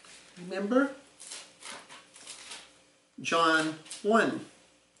 Remember? John 1.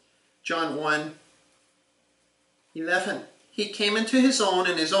 John 1:11. He came into his own,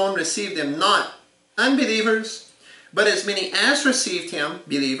 and his own received him not. Unbelievers, but as many as received him,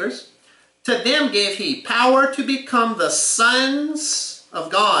 believers, to them gave he power to become the sons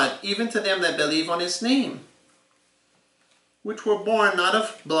of God, even to them that believe on his name, which were born not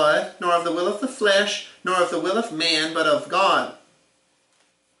of blood, nor of the will of the flesh, nor of the will of man, but of God.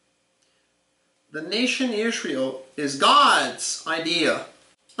 The nation Israel is God's idea,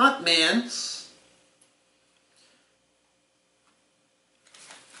 not man's.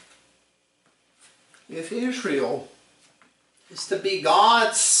 If Israel is to be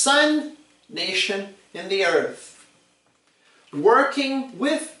God's son nation in the earth, working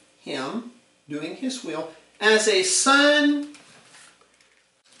with him, doing his will, as a son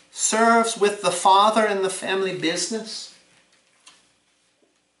serves with the father in the family business,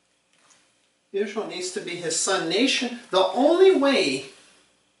 Israel needs to be his son nation. The only way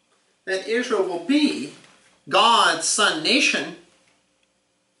that Israel will be God's son nation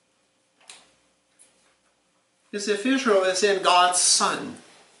is if Israel is in God's Son.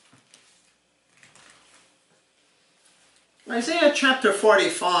 Isaiah chapter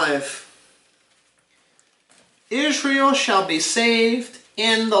 45. Israel shall be saved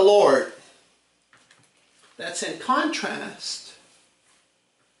in the Lord. That's in contrast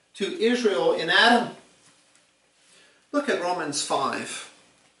to Israel in Adam. Look at Romans 5.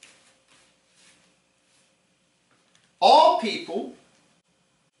 All people,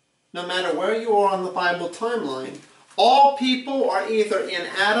 no matter where you are on the Bible timeline, all people are either in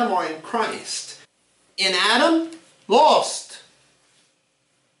Adam or in Christ. In Adam, lost,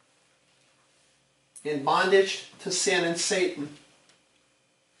 in bondage to sin and Satan,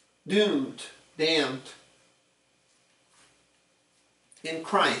 doomed, damned. In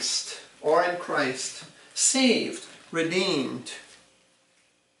Christ, or in Christ, saved, redeemed,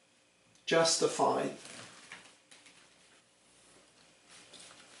 justified.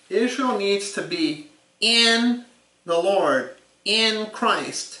 Israel needs to be in the Lord. in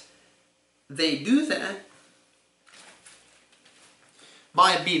Christ, they do that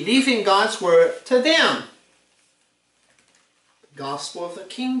by believing God's word to them. The gospel of the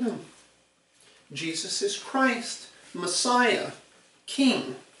kingdom. Jesus is Christ, Messiah,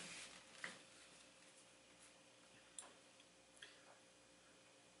 King.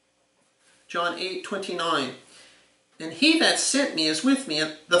 John 8:29. And he that sent me is with me,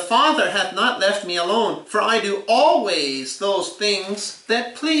 and the Father hath not left me alone, for I do always those things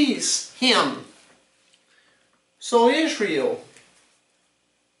that please him. So Israel,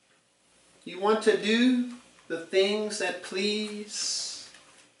 you want to do the things that please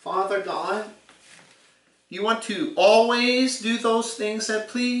Father God? You want to always do those things that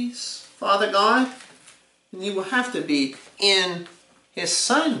please Father God? And you will have to be in his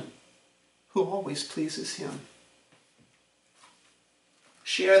Son, who always pleases him.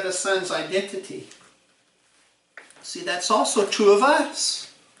 Share the Son's identity. See, that's also true of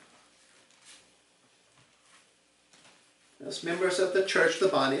us. As members of the church, the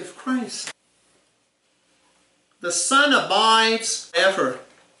body of Christ. The Son abides ever.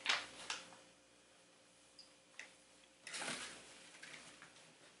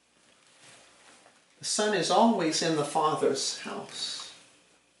 The Son is always in the Father's house,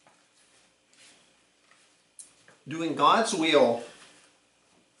 doing God's will,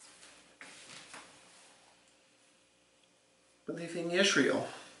 believing Israel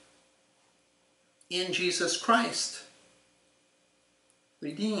in Jesus Christ,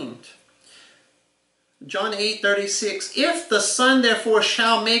 redeemed. John 8:36, if the Son therefore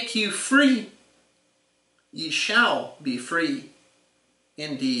shall make you free, ye shall be free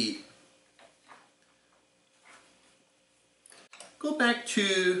indeed. Go back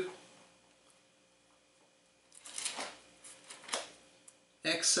to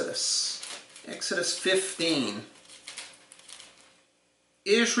Exodus 15.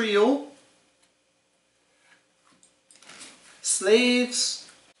 Israel, slaves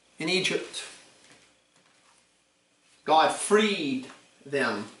in Egypt. God freed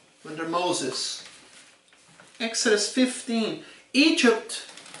them under Moses. Exodus 15. Egypt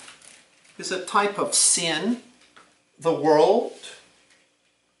is a type of sin, the world,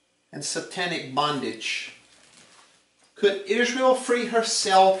 and satanic bondage. Could Israel free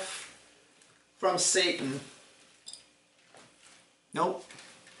herself from Satan? Nope.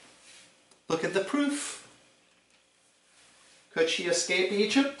 Look at the proof. Could she escape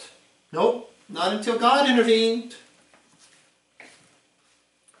Egypt? Nope. Not until God intervened.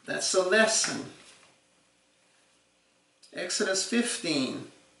 That's a lesson. Exodus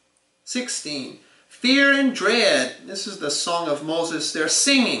 15, 16. Fear and dread. This is the song of Moses. They're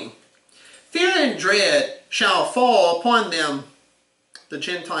singing. Fear and dread shall fall upon them, the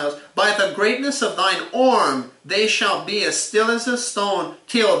Gentiles. By the greatness of thine arm they shall be as still as a stone,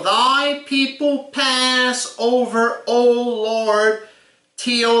 till thy people pass over, O Lord,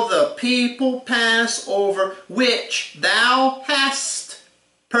 till the people pass over, which thou hast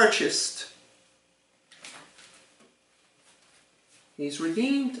purchased. He's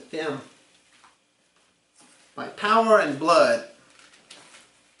redeemed them by power and blood.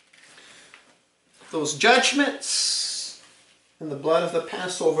 Those judgments and the blood of the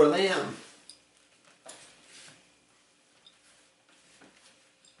Passover lamb.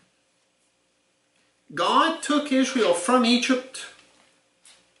 God took Israel from Egypt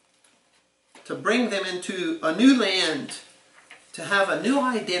to bring them into a new land, to have a new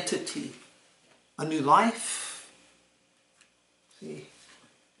identity, a new life. See,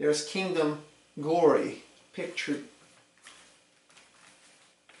 there's kingdom glory pictured.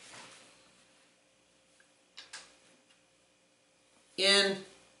 In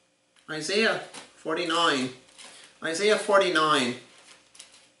Isaiah 49, Isaiah 49,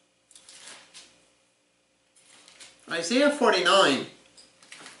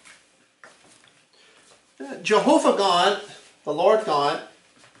 Jehovah God, the Lord God,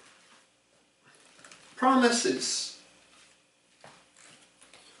 promises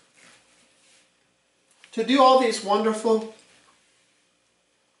to do all these wonderful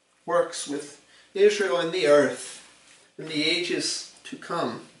works with Israel and the earth in the ages to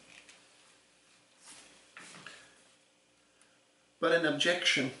come. But an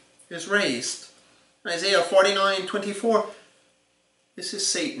objection is raised. Isaiah 49:24. This is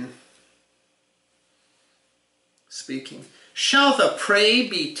Satan speaking. Shall the prey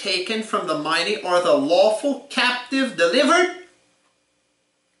be taken from the mighty, or the lawful captive delivered?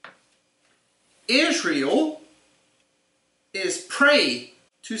 Israel is prey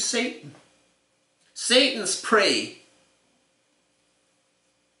to Satan. Satan's prey.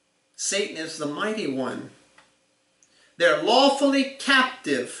 Satan is the mighty one. They're lawfully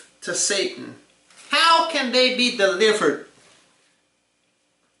captive to Satan. How can they be delivered?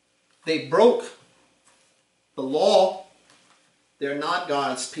 They broke the law. They're not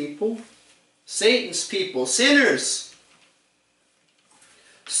God's people. Satan's people, sinners.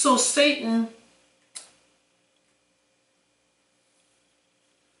 So Satan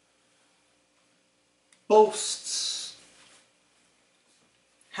boasts.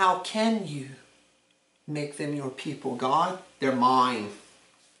 How can you make them your people, God? They're mine.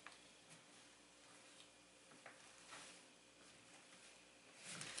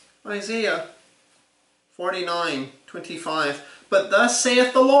 Isaiah 49:25. But thus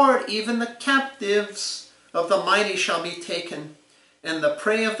saith the Lord, even the captives of the mighty shall be taken, and the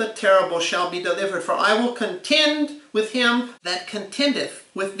prey of the terrible shall be delivered. For I will contend with him that contendeth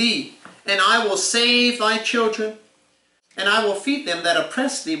with thee, and I will save thy children. And I will feed them that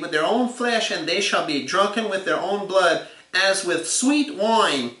oppress thee with their own flesh, and they shall be drunken with their own blood, as with sweet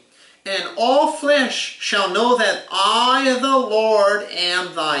wine. And all flesh shall know that I, the Lord,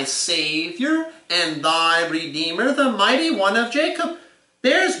 am thy Savior and thy Redeemer, the mighty one of Jacob.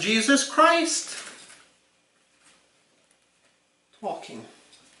 There's Jesus Christ talking.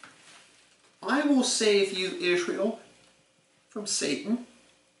 I will save you, Israel, from Satan.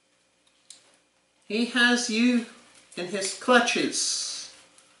 He has you in his clutches,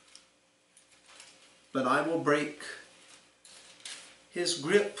 but I will break his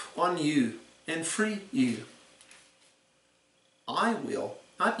grip on you and free you. I will,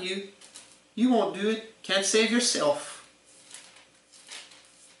 not you. You won't do it. Can't save yourself.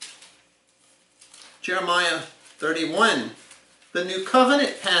 Jeremiah 31, the New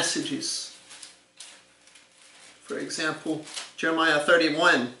Covenant passages. For example, Jeremiah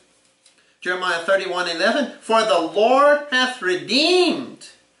 31. Jeremiah 31:11, for the Lord hath redeemed,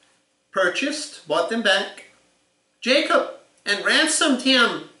 purchased, bought them back, Jacob, and ransomed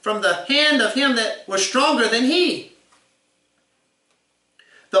him from the hand of him that was stronger than he.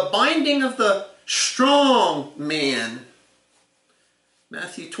 The binding of the strong man.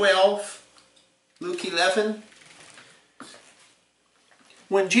 Matthew 12, Luke 11.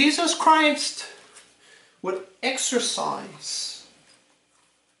 When Jesus Christ would exorcise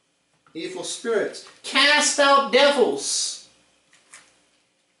evil spirits, cast out devils,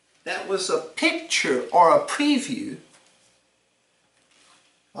 that was a picture or a preview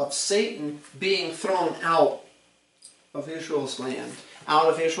of Satan being thrown out of Israel's land, out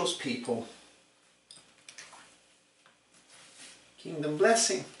of Israel's people. Kingdom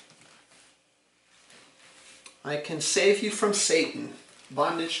blessing. I can save you from Satan,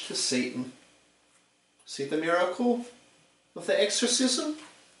 bondage to Satan. See the miracle of the exorcism?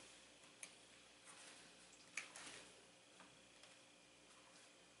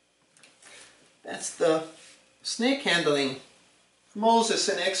 That's the snake handling. Moses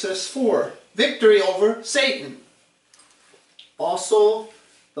in Exodus 4. Victory over Satan. Also,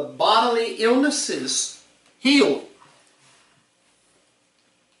 the bodily illnesses healed.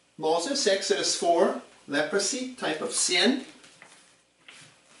 Moses, Exodus 4. Leprosy, type of sin.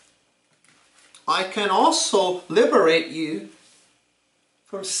 I can also liberate you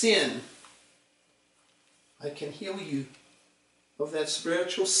from sin. I can heal you of that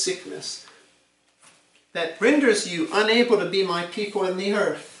spiritual sickness that renders you unable to be my people in the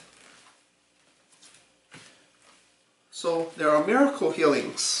earth. So there are miracle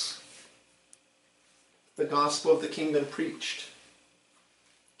healings. The gospel of the kingdom preached.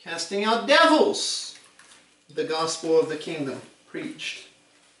 Casting out devils. The gospel of the kingdom preached.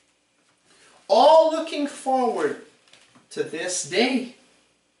 All looking forward to this day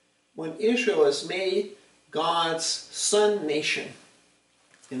when Israel is made God's son nation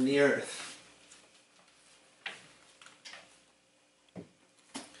in the earth.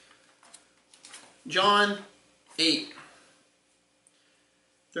 John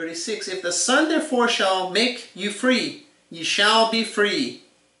 8:36. If the Son therefore shall make you free, ye shall be free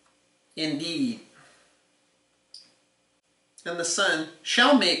indeed. And the Son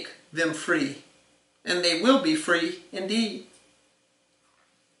shall make them free, and they will be free indeed.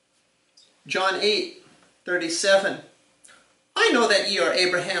 John 8:37. I know that ye are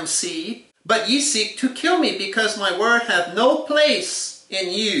Abraham's seed, but ye seek to kill me, because my word hath no place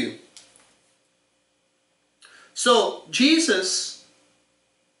in you. So Jesus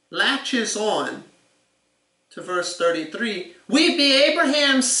latches on to verse 33. We be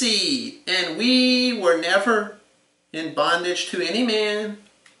Abraham's seed, and we were never in bondage to any man.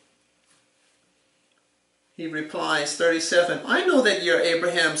 He replies, 37, I know that you're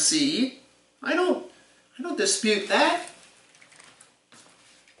Abraham's seed. I don't dispute that.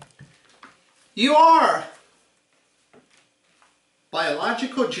 You are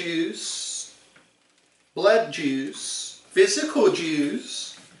biological Jews, blood Jews, physical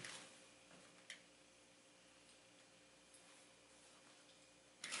Jews,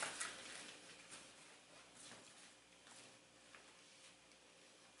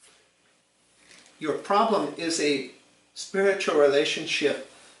 your problem is a spiritual relationship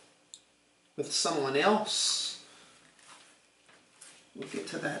with someone else. We'll get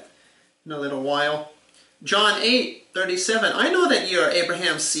to that in a little while. John 8:37, I know that ye are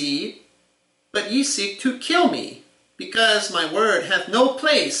Abraham's seed, but ye seek to kill me, because my word hath no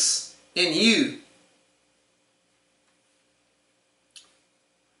place in you.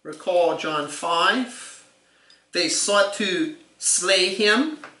 Recall John 5. They sought to slay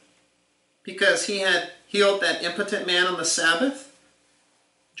him because he had healed that impotent man on the Sabbath.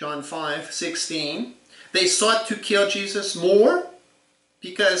 John 5:16. They sought to kill Jesus more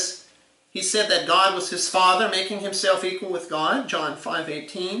because he said that God was his Father, making himself equal with God. John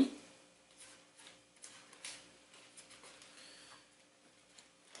 5:18.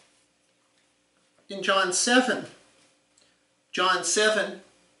 In John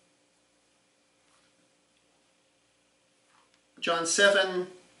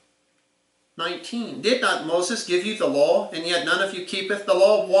 7:19. Did not Moses give you the law, and yet none of you keepeth the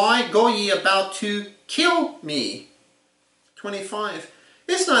law? Why go ye about to kill me? 25.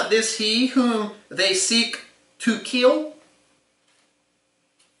 Is not this he whom they seek to kill?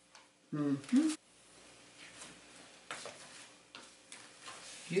 You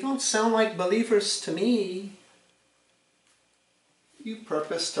don't sound like believers to me. You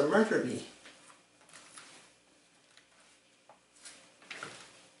purpose to murder me.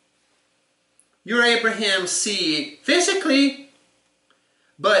 You're Abraham's seed physically,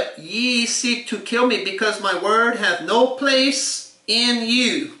 but ye seek to kill me because my word hath no place in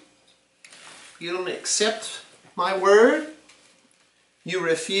you. You don't accept my word. You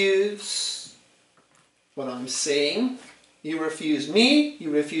refuse what I'm saying. You refuse me. You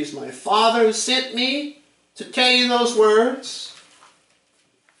refuse my Father who sent me to tell you those words.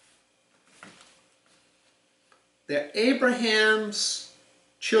 They're Abraham's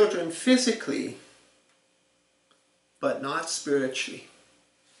children physically, but not spiritually.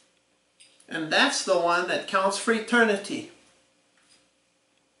 And that's the one that counts for eternity.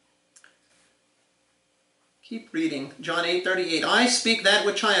 Keep reading. John 8:38. I speak that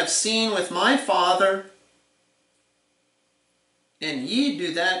which I have seen with my Father, and ye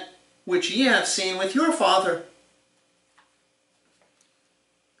do that which ye have seen with your father.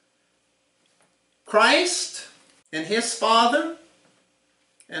 Christ and his Father,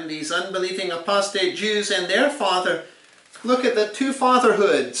 and these unbelieving apostate Jews and their Father. Look at the two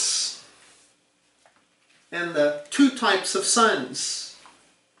fatherhoods and the two types of sons.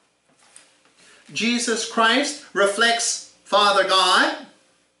 Jesus Christ reflects Father God.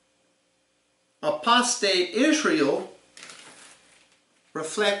 Apostate Israel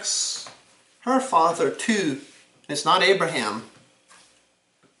reflects her father too. It's not Abraham.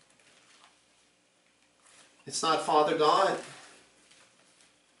 It's not Father God.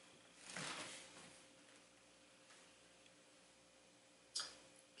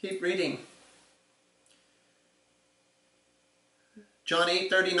 Keep reading. John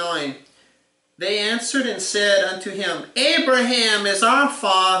 8:39. They answered and said unto him, Abraham is our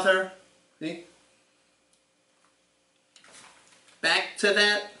father. See? Back to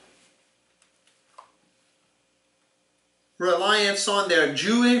that reliance on their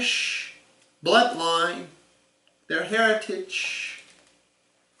Jewish bloodline, their heritage.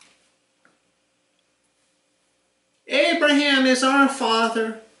 Abraham is our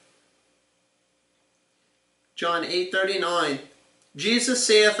father. John 8:39. Jesus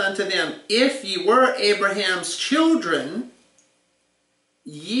saith unto them, If ye were Abraham's children,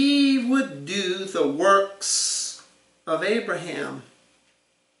 ye would do the works of Abraham.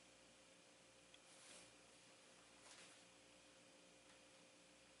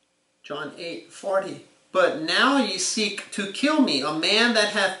 John 8:40. But now ye seek to kill me, a man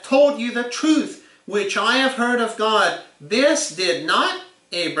that hath told you the truth, which I have heard of God. This did not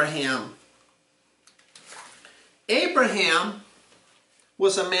Abraham. Abraham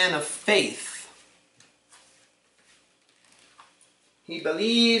was a man of faith. He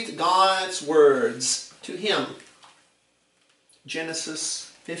believed God's words to him.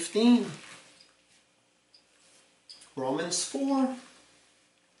 Genesis 15. Romans 4.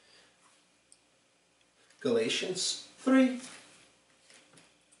 Galatians 3.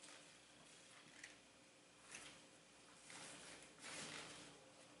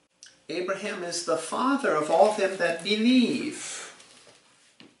 Abraham is the father of all them that believe.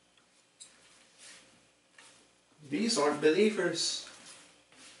 These aren't believers.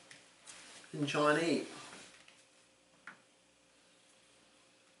 In John 8.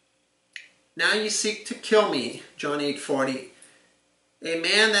 Now you seek to kill me, John 8:40. A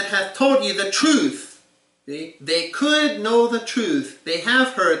man that hath told you the truth. See? They could know the truth. They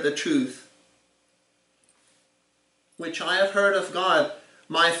have heard the truth, which I have heard of God.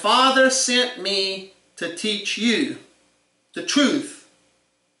 My Father sent me to teach you the truth.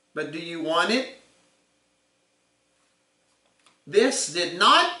 But do you want it? This did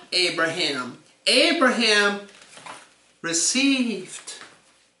not Abraham. Abraham received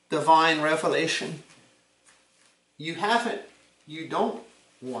divine revelation. You haven't. You don't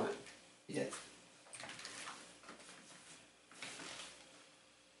want it yet.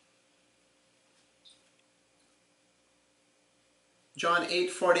 John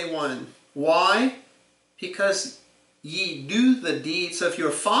 8:41. Why? Because ye do the deeds of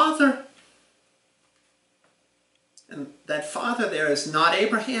your father. And that father there is not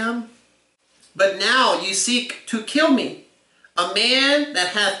Abraham. But now you seek to kill me, a man that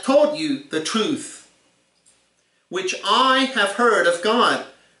hath told you the truth, which I have heard of God.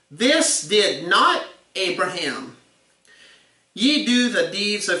 This did not Abraham. Ye do the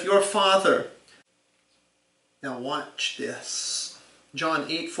deeds of your father. Now watch this. John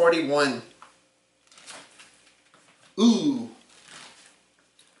 8:41. Ooh.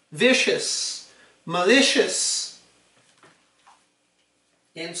 Vicious. Malicious.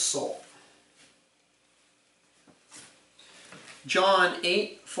 Insult. John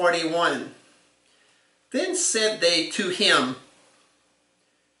 8:41. Then said they to him,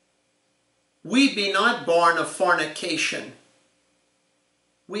 We be not born of fornication.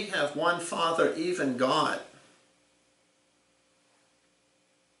 We have one Father, even God.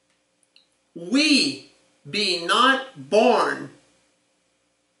 We be not born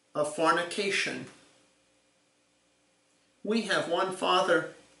of fornication. We have one Father,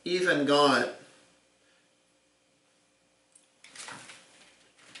 even God.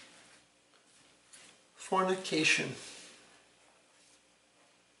 Fornication.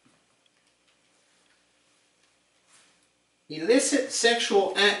 Illicit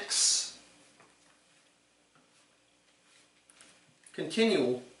sexual acts.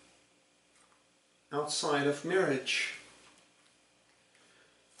 Continual outside of marriage.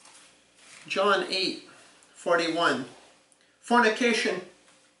 John 8:41. Fornication.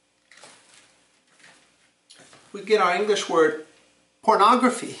 We get our English word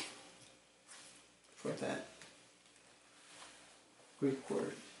pornography for that Greek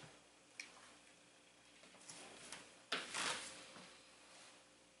word.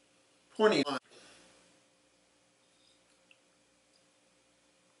 Porny.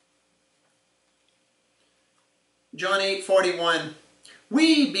 John 8:41.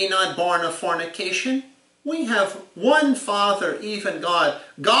 We be not born of fornication. We have one Father, even God.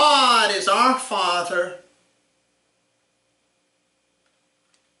 God is our Father.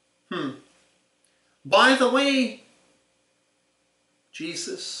 By the way,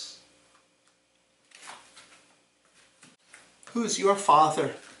 Jesus, who's your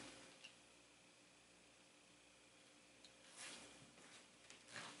Father?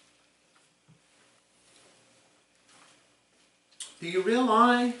 Do you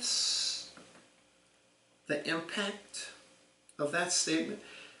realize the impact of that statement?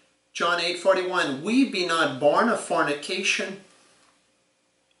 John 8:41, we be not born of fornication.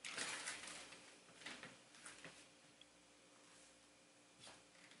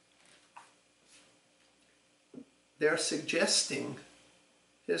 They're suggesting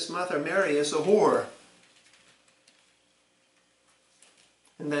his mother Mary is a whore,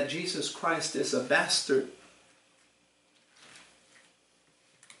 and that Jesus Christ is a bastard.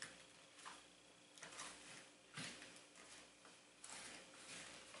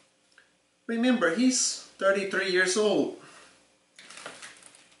 Remember, he's 33 years old.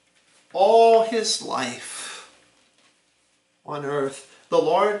 All his life on earth, the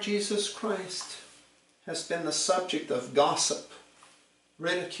Lord Jesus Christ has been the subject of gossip,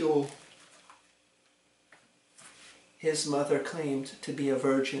 ridicule. His mother claimed to be a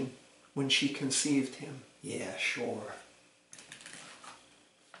virgin when she conceived him. Yeah, sure.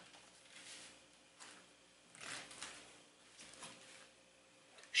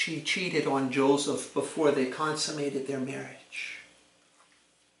 She cheated on Joseph before they consummated their marriage.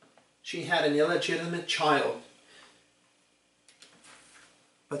 She had an illegitimate child.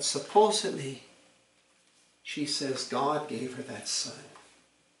 But supposedly, she says God gave her that son.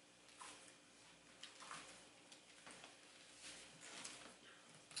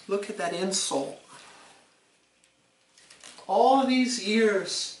 Look at that insult. All these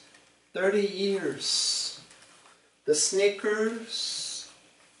years, 30 years, the Snickers,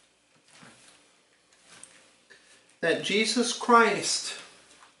 that Jesus Christ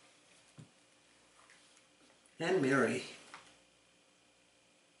and Mary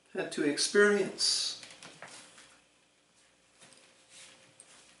had to experience.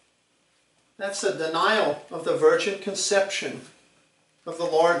 That's a denial of the virgin conception of the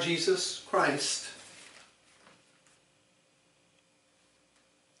Lord Jesus Christ.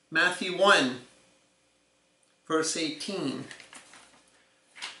 Matthew 1, verse 18.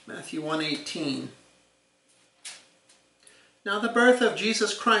 Matthew 1:18. Now the birth of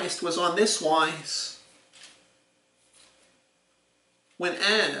Jesus Christ was on this wise, when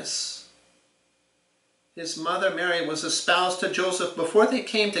as his mother Mary was espoused to Joseph, before they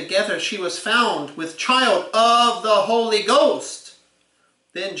came together, she was found with child of the Holy Ghost.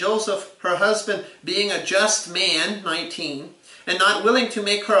 Then Joseph, her husband, being a just man, 19, and not willing to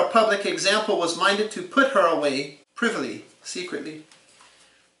make her a public example, was minded to put her away privily, secretly.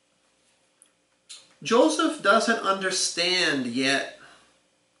 Joseph doesn't understand yet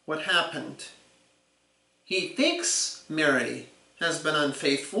what happened. He thinks Mary has been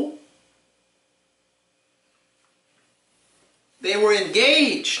unfaithful. They were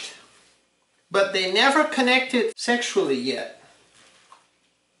engaged, but they never connected sexually yet.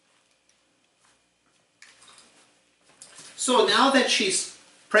 So now that she's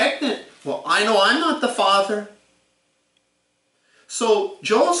pregnant, well, I know I'm not the father. So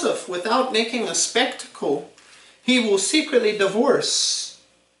Joseph, without making a spectacle, he will secretly divorce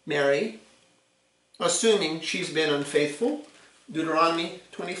Mary, assuming she's been unfaithful. Deuteronomy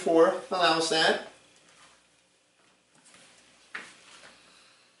 24 allows that.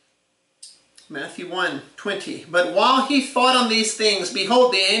 Matthew 1:20. But while he thought on these things,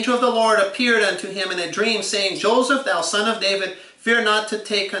 behold, the angel of the Lord appeared unto him in a dream, saying, Joseph, thou son of David, fear not to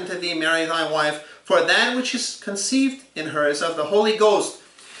take unto thee Mary thy wife, for that which is conceived in her is of the Holy Ghost.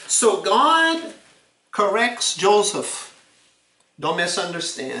 So God corrects Joseph. Don't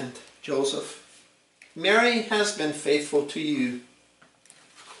misunderstand, Joseph. Mary has been faithful to you.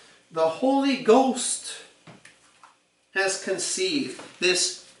 The Holy Ghost has conceived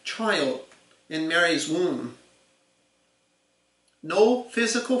this child in Mary's womb. No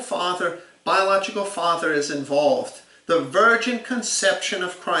physical father, biological father is involved. The virgin conception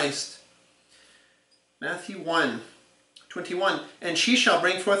of Christ. Matthew 1:21. And she shall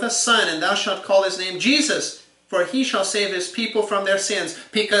bring forth a son, and thou shalt call his name Jesus, for he shall save his people from their sins,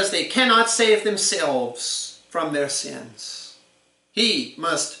 because they cannot save themselves from their sins. He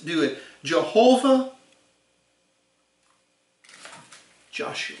must do it. Jehovah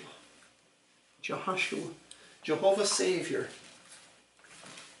Jehovah Savior.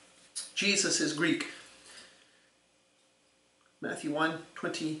 Jesus is Greek. Matthew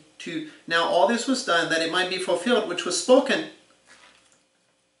 1:22. Now all this was done that it might be fulfilled, which was spoken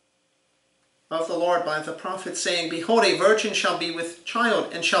of the Lord by the prophet, saying, Behold, a virgin shall be with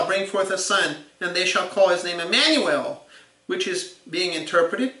child, and shall bring forth a son, and they shall call his name Emmanuel, which being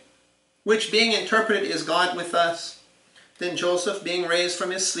interpreted is God with us. Then Joseph, being raised from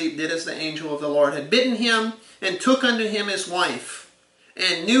his sleep, did as the angel of the Lord had bidden him, and took unto him his wife,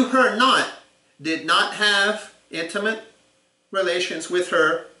 and knew her not, did not have intimate relations with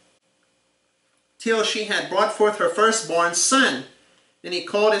her, till she had brought forth her firstborn son, and he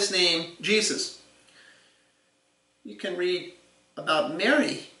called his name Jesus. You can read about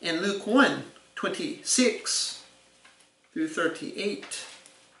Mary in Luke 1:26 through 38,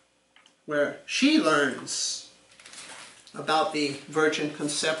 where she learns about the virgin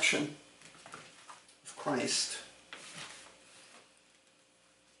conception of Christ.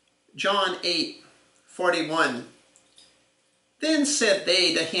 John 8:41. Then said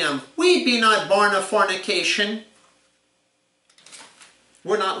they to him, We be not born of fornication.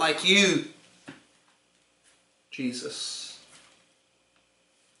 We're not like you, Jesus.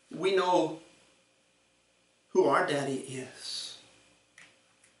 We know who our daddy is.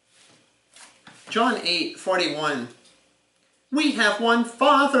 John 8:41. We have one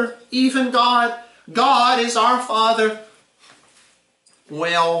Father, even God. God is our Father.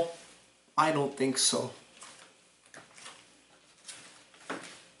 Well, I don't think so.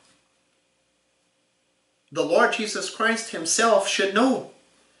 The Lord Jesus Christ himself should know.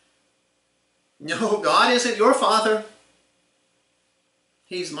 No, God isn't your Father.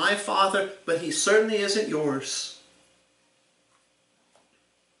 He's my Father, but he certainly isn't yours.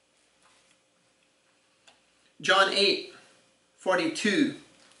 John 8:42.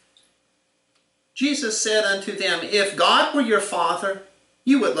 Jesus said unto them, If God were your Father,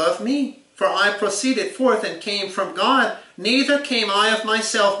 you would love me, for I proceeded forth and came from God. Neither came I of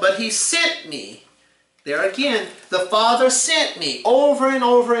myself, but he sent me. There again, the Father sent me, over and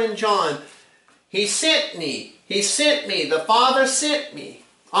over in John. He sent me. He sent me. The Father sent me.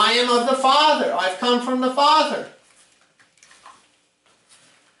 I am of the Father. I've come from the Father.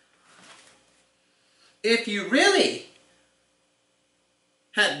 If you really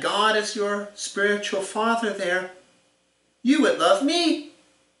had God as your spiritual father there, you would love me.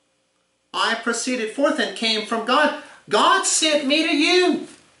 I proceeded forth and came from God. God sent me to you.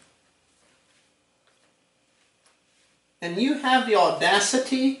 And you have the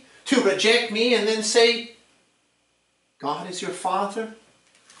audacity to reject me and then say, God is your father?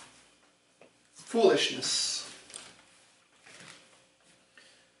 Foolishness.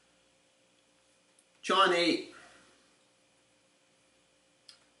 John 8.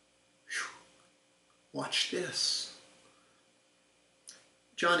 Watch this.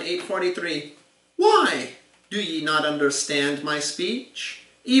 John 8:43. Why do ye not understand my speech?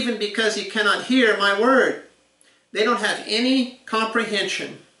 Even because ye cannot hear my word. They don't have any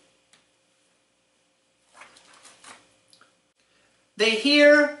comprehension. They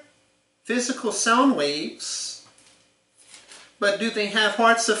hear physical sound waves, but do they have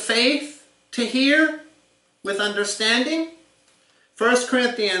hearts of faith to hear with understanding? 1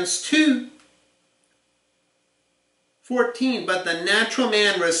 Corinthians 2:14. But the natural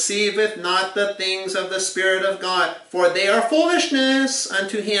man receiveth not the things of the Spirit of God, for they are foolishness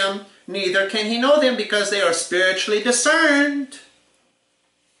unto him, neither can he know them, because they are spiritually discerned.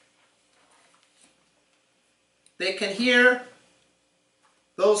 They can hear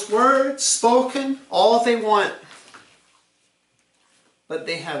those words spoken all they want, but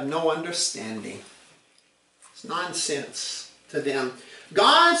they have no understanding. It's nonsense to them.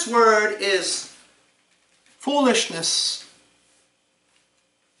 God's word is foolishness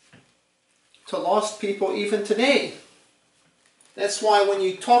to lost people even today. That's why when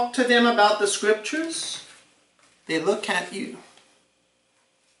you talk to them about the scriptures, they look at you.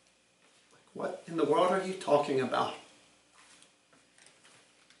 What in the world are you talking about?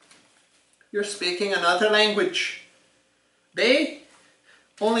 You're speaking another language. They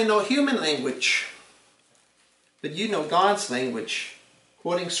only know human language, but you know God's language,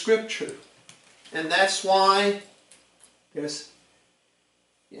 quoting scripture. And that's why there's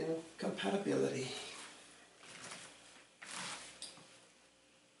incompatibility.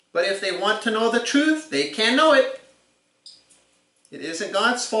 But if they want to know the truth, they can know it. It isn't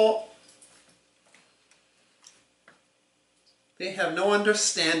God's fault. They have no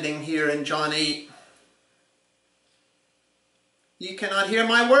understanding here in John 8. You cannot hear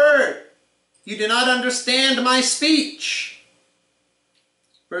my word. You do not understand my speech.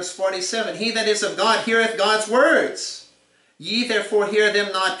 Verse 47, he that is of God heareth God's words. Ye therefore hear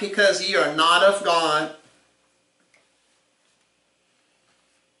them not, because ye are not of God.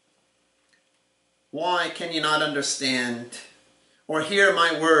 Why can you not understand or hear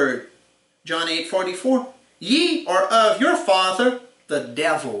my word? John 8:44. Ye are of your father, the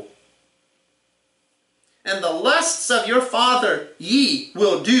devil. And the lusts of your father ye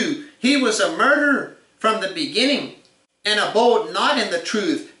will do. He was a murderer from the beginning, and abode not in the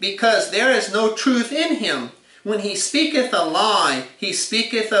truth, because there is no truth in him. When he speaketh a lie, he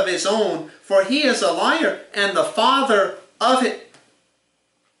speaketh of his own, for he is a liar, and the father of it.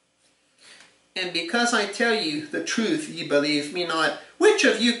 And because I tell you the truth, ye believe me not. Which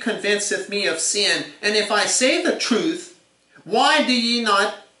of you convinceth me of sin? And if I say the truth, why do ye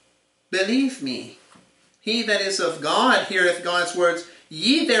not believe me? He that is of God heareth God's words.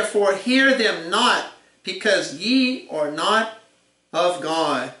 Ye therefore hear them not, because ye are not of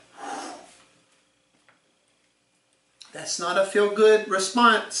God. That's not a feel-good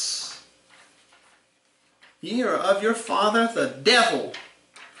response. Ye are of your father, the devil.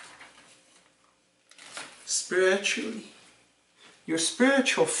 Spiritually, your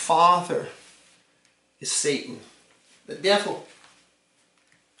spiritual father is Satan, the devil.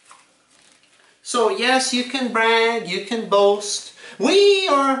 So yes, you can brag, you can boast. We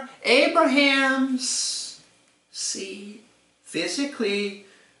are Abraham's seed, physically,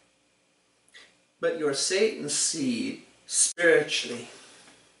 but you're Satan's seed, spiritually.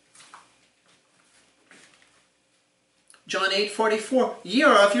 John 8:44, ye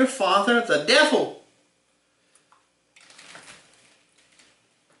are of your father, the devil.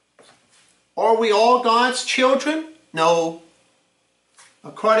 Are we all God's children? No.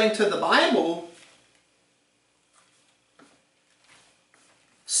 According to the Bible,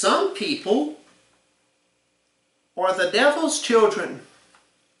 some people are the devil's children.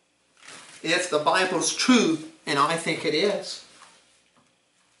 If the Bible's true, and I think it is.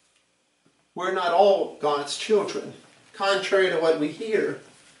 We're not all God's children, contrary to what we hear.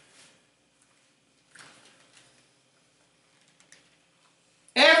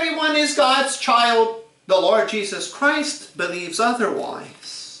 Everyone is God's child. The Lord Jesus Christ believes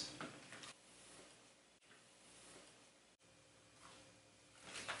otherwise.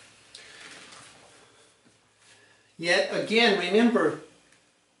 Yet again, remember,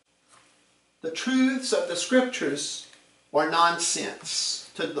 the truths of the Scriptures are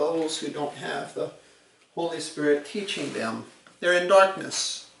nonsense to those who don't have the Holy Spirit teaching them. They're in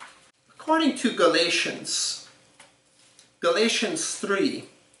darkness. According to Galatians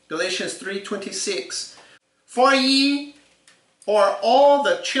 3:26, for ye are all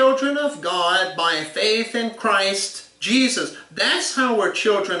the children of God by faith in Christ Jesus. That's how we're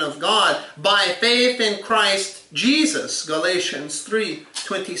children of God, by faith in Christ Jesus. Galatians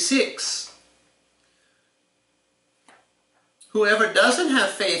 3:26. Whoever doesn't have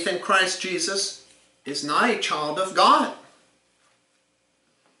faith in Christ Jesus is not a child of God.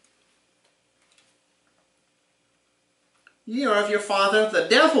 Ye are of your father the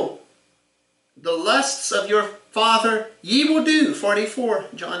devil. The lusts of your father ye will do. 44,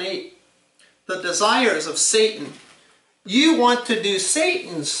 John 8. The desires of Satan. You want to do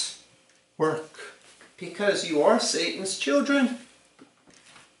Satan's work because you are Satan's children.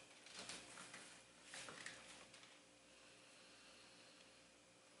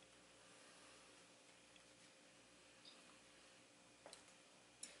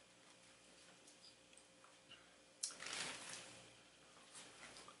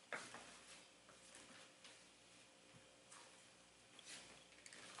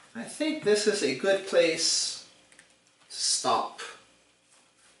 I think this is a good place to stop.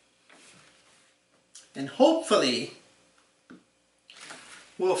 And hopefully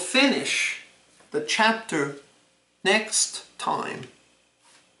we'll finish the chapter next time.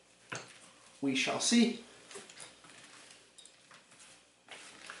 We shall see.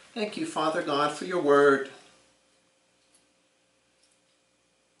 Thank you, Father God, for your word.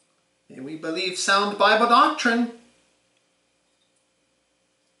 May we believe sound Bible doctrine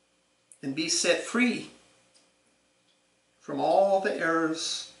and be set free from all the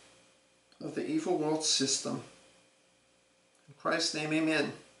errors of the evil world system. In Christ's name,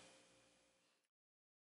 amen.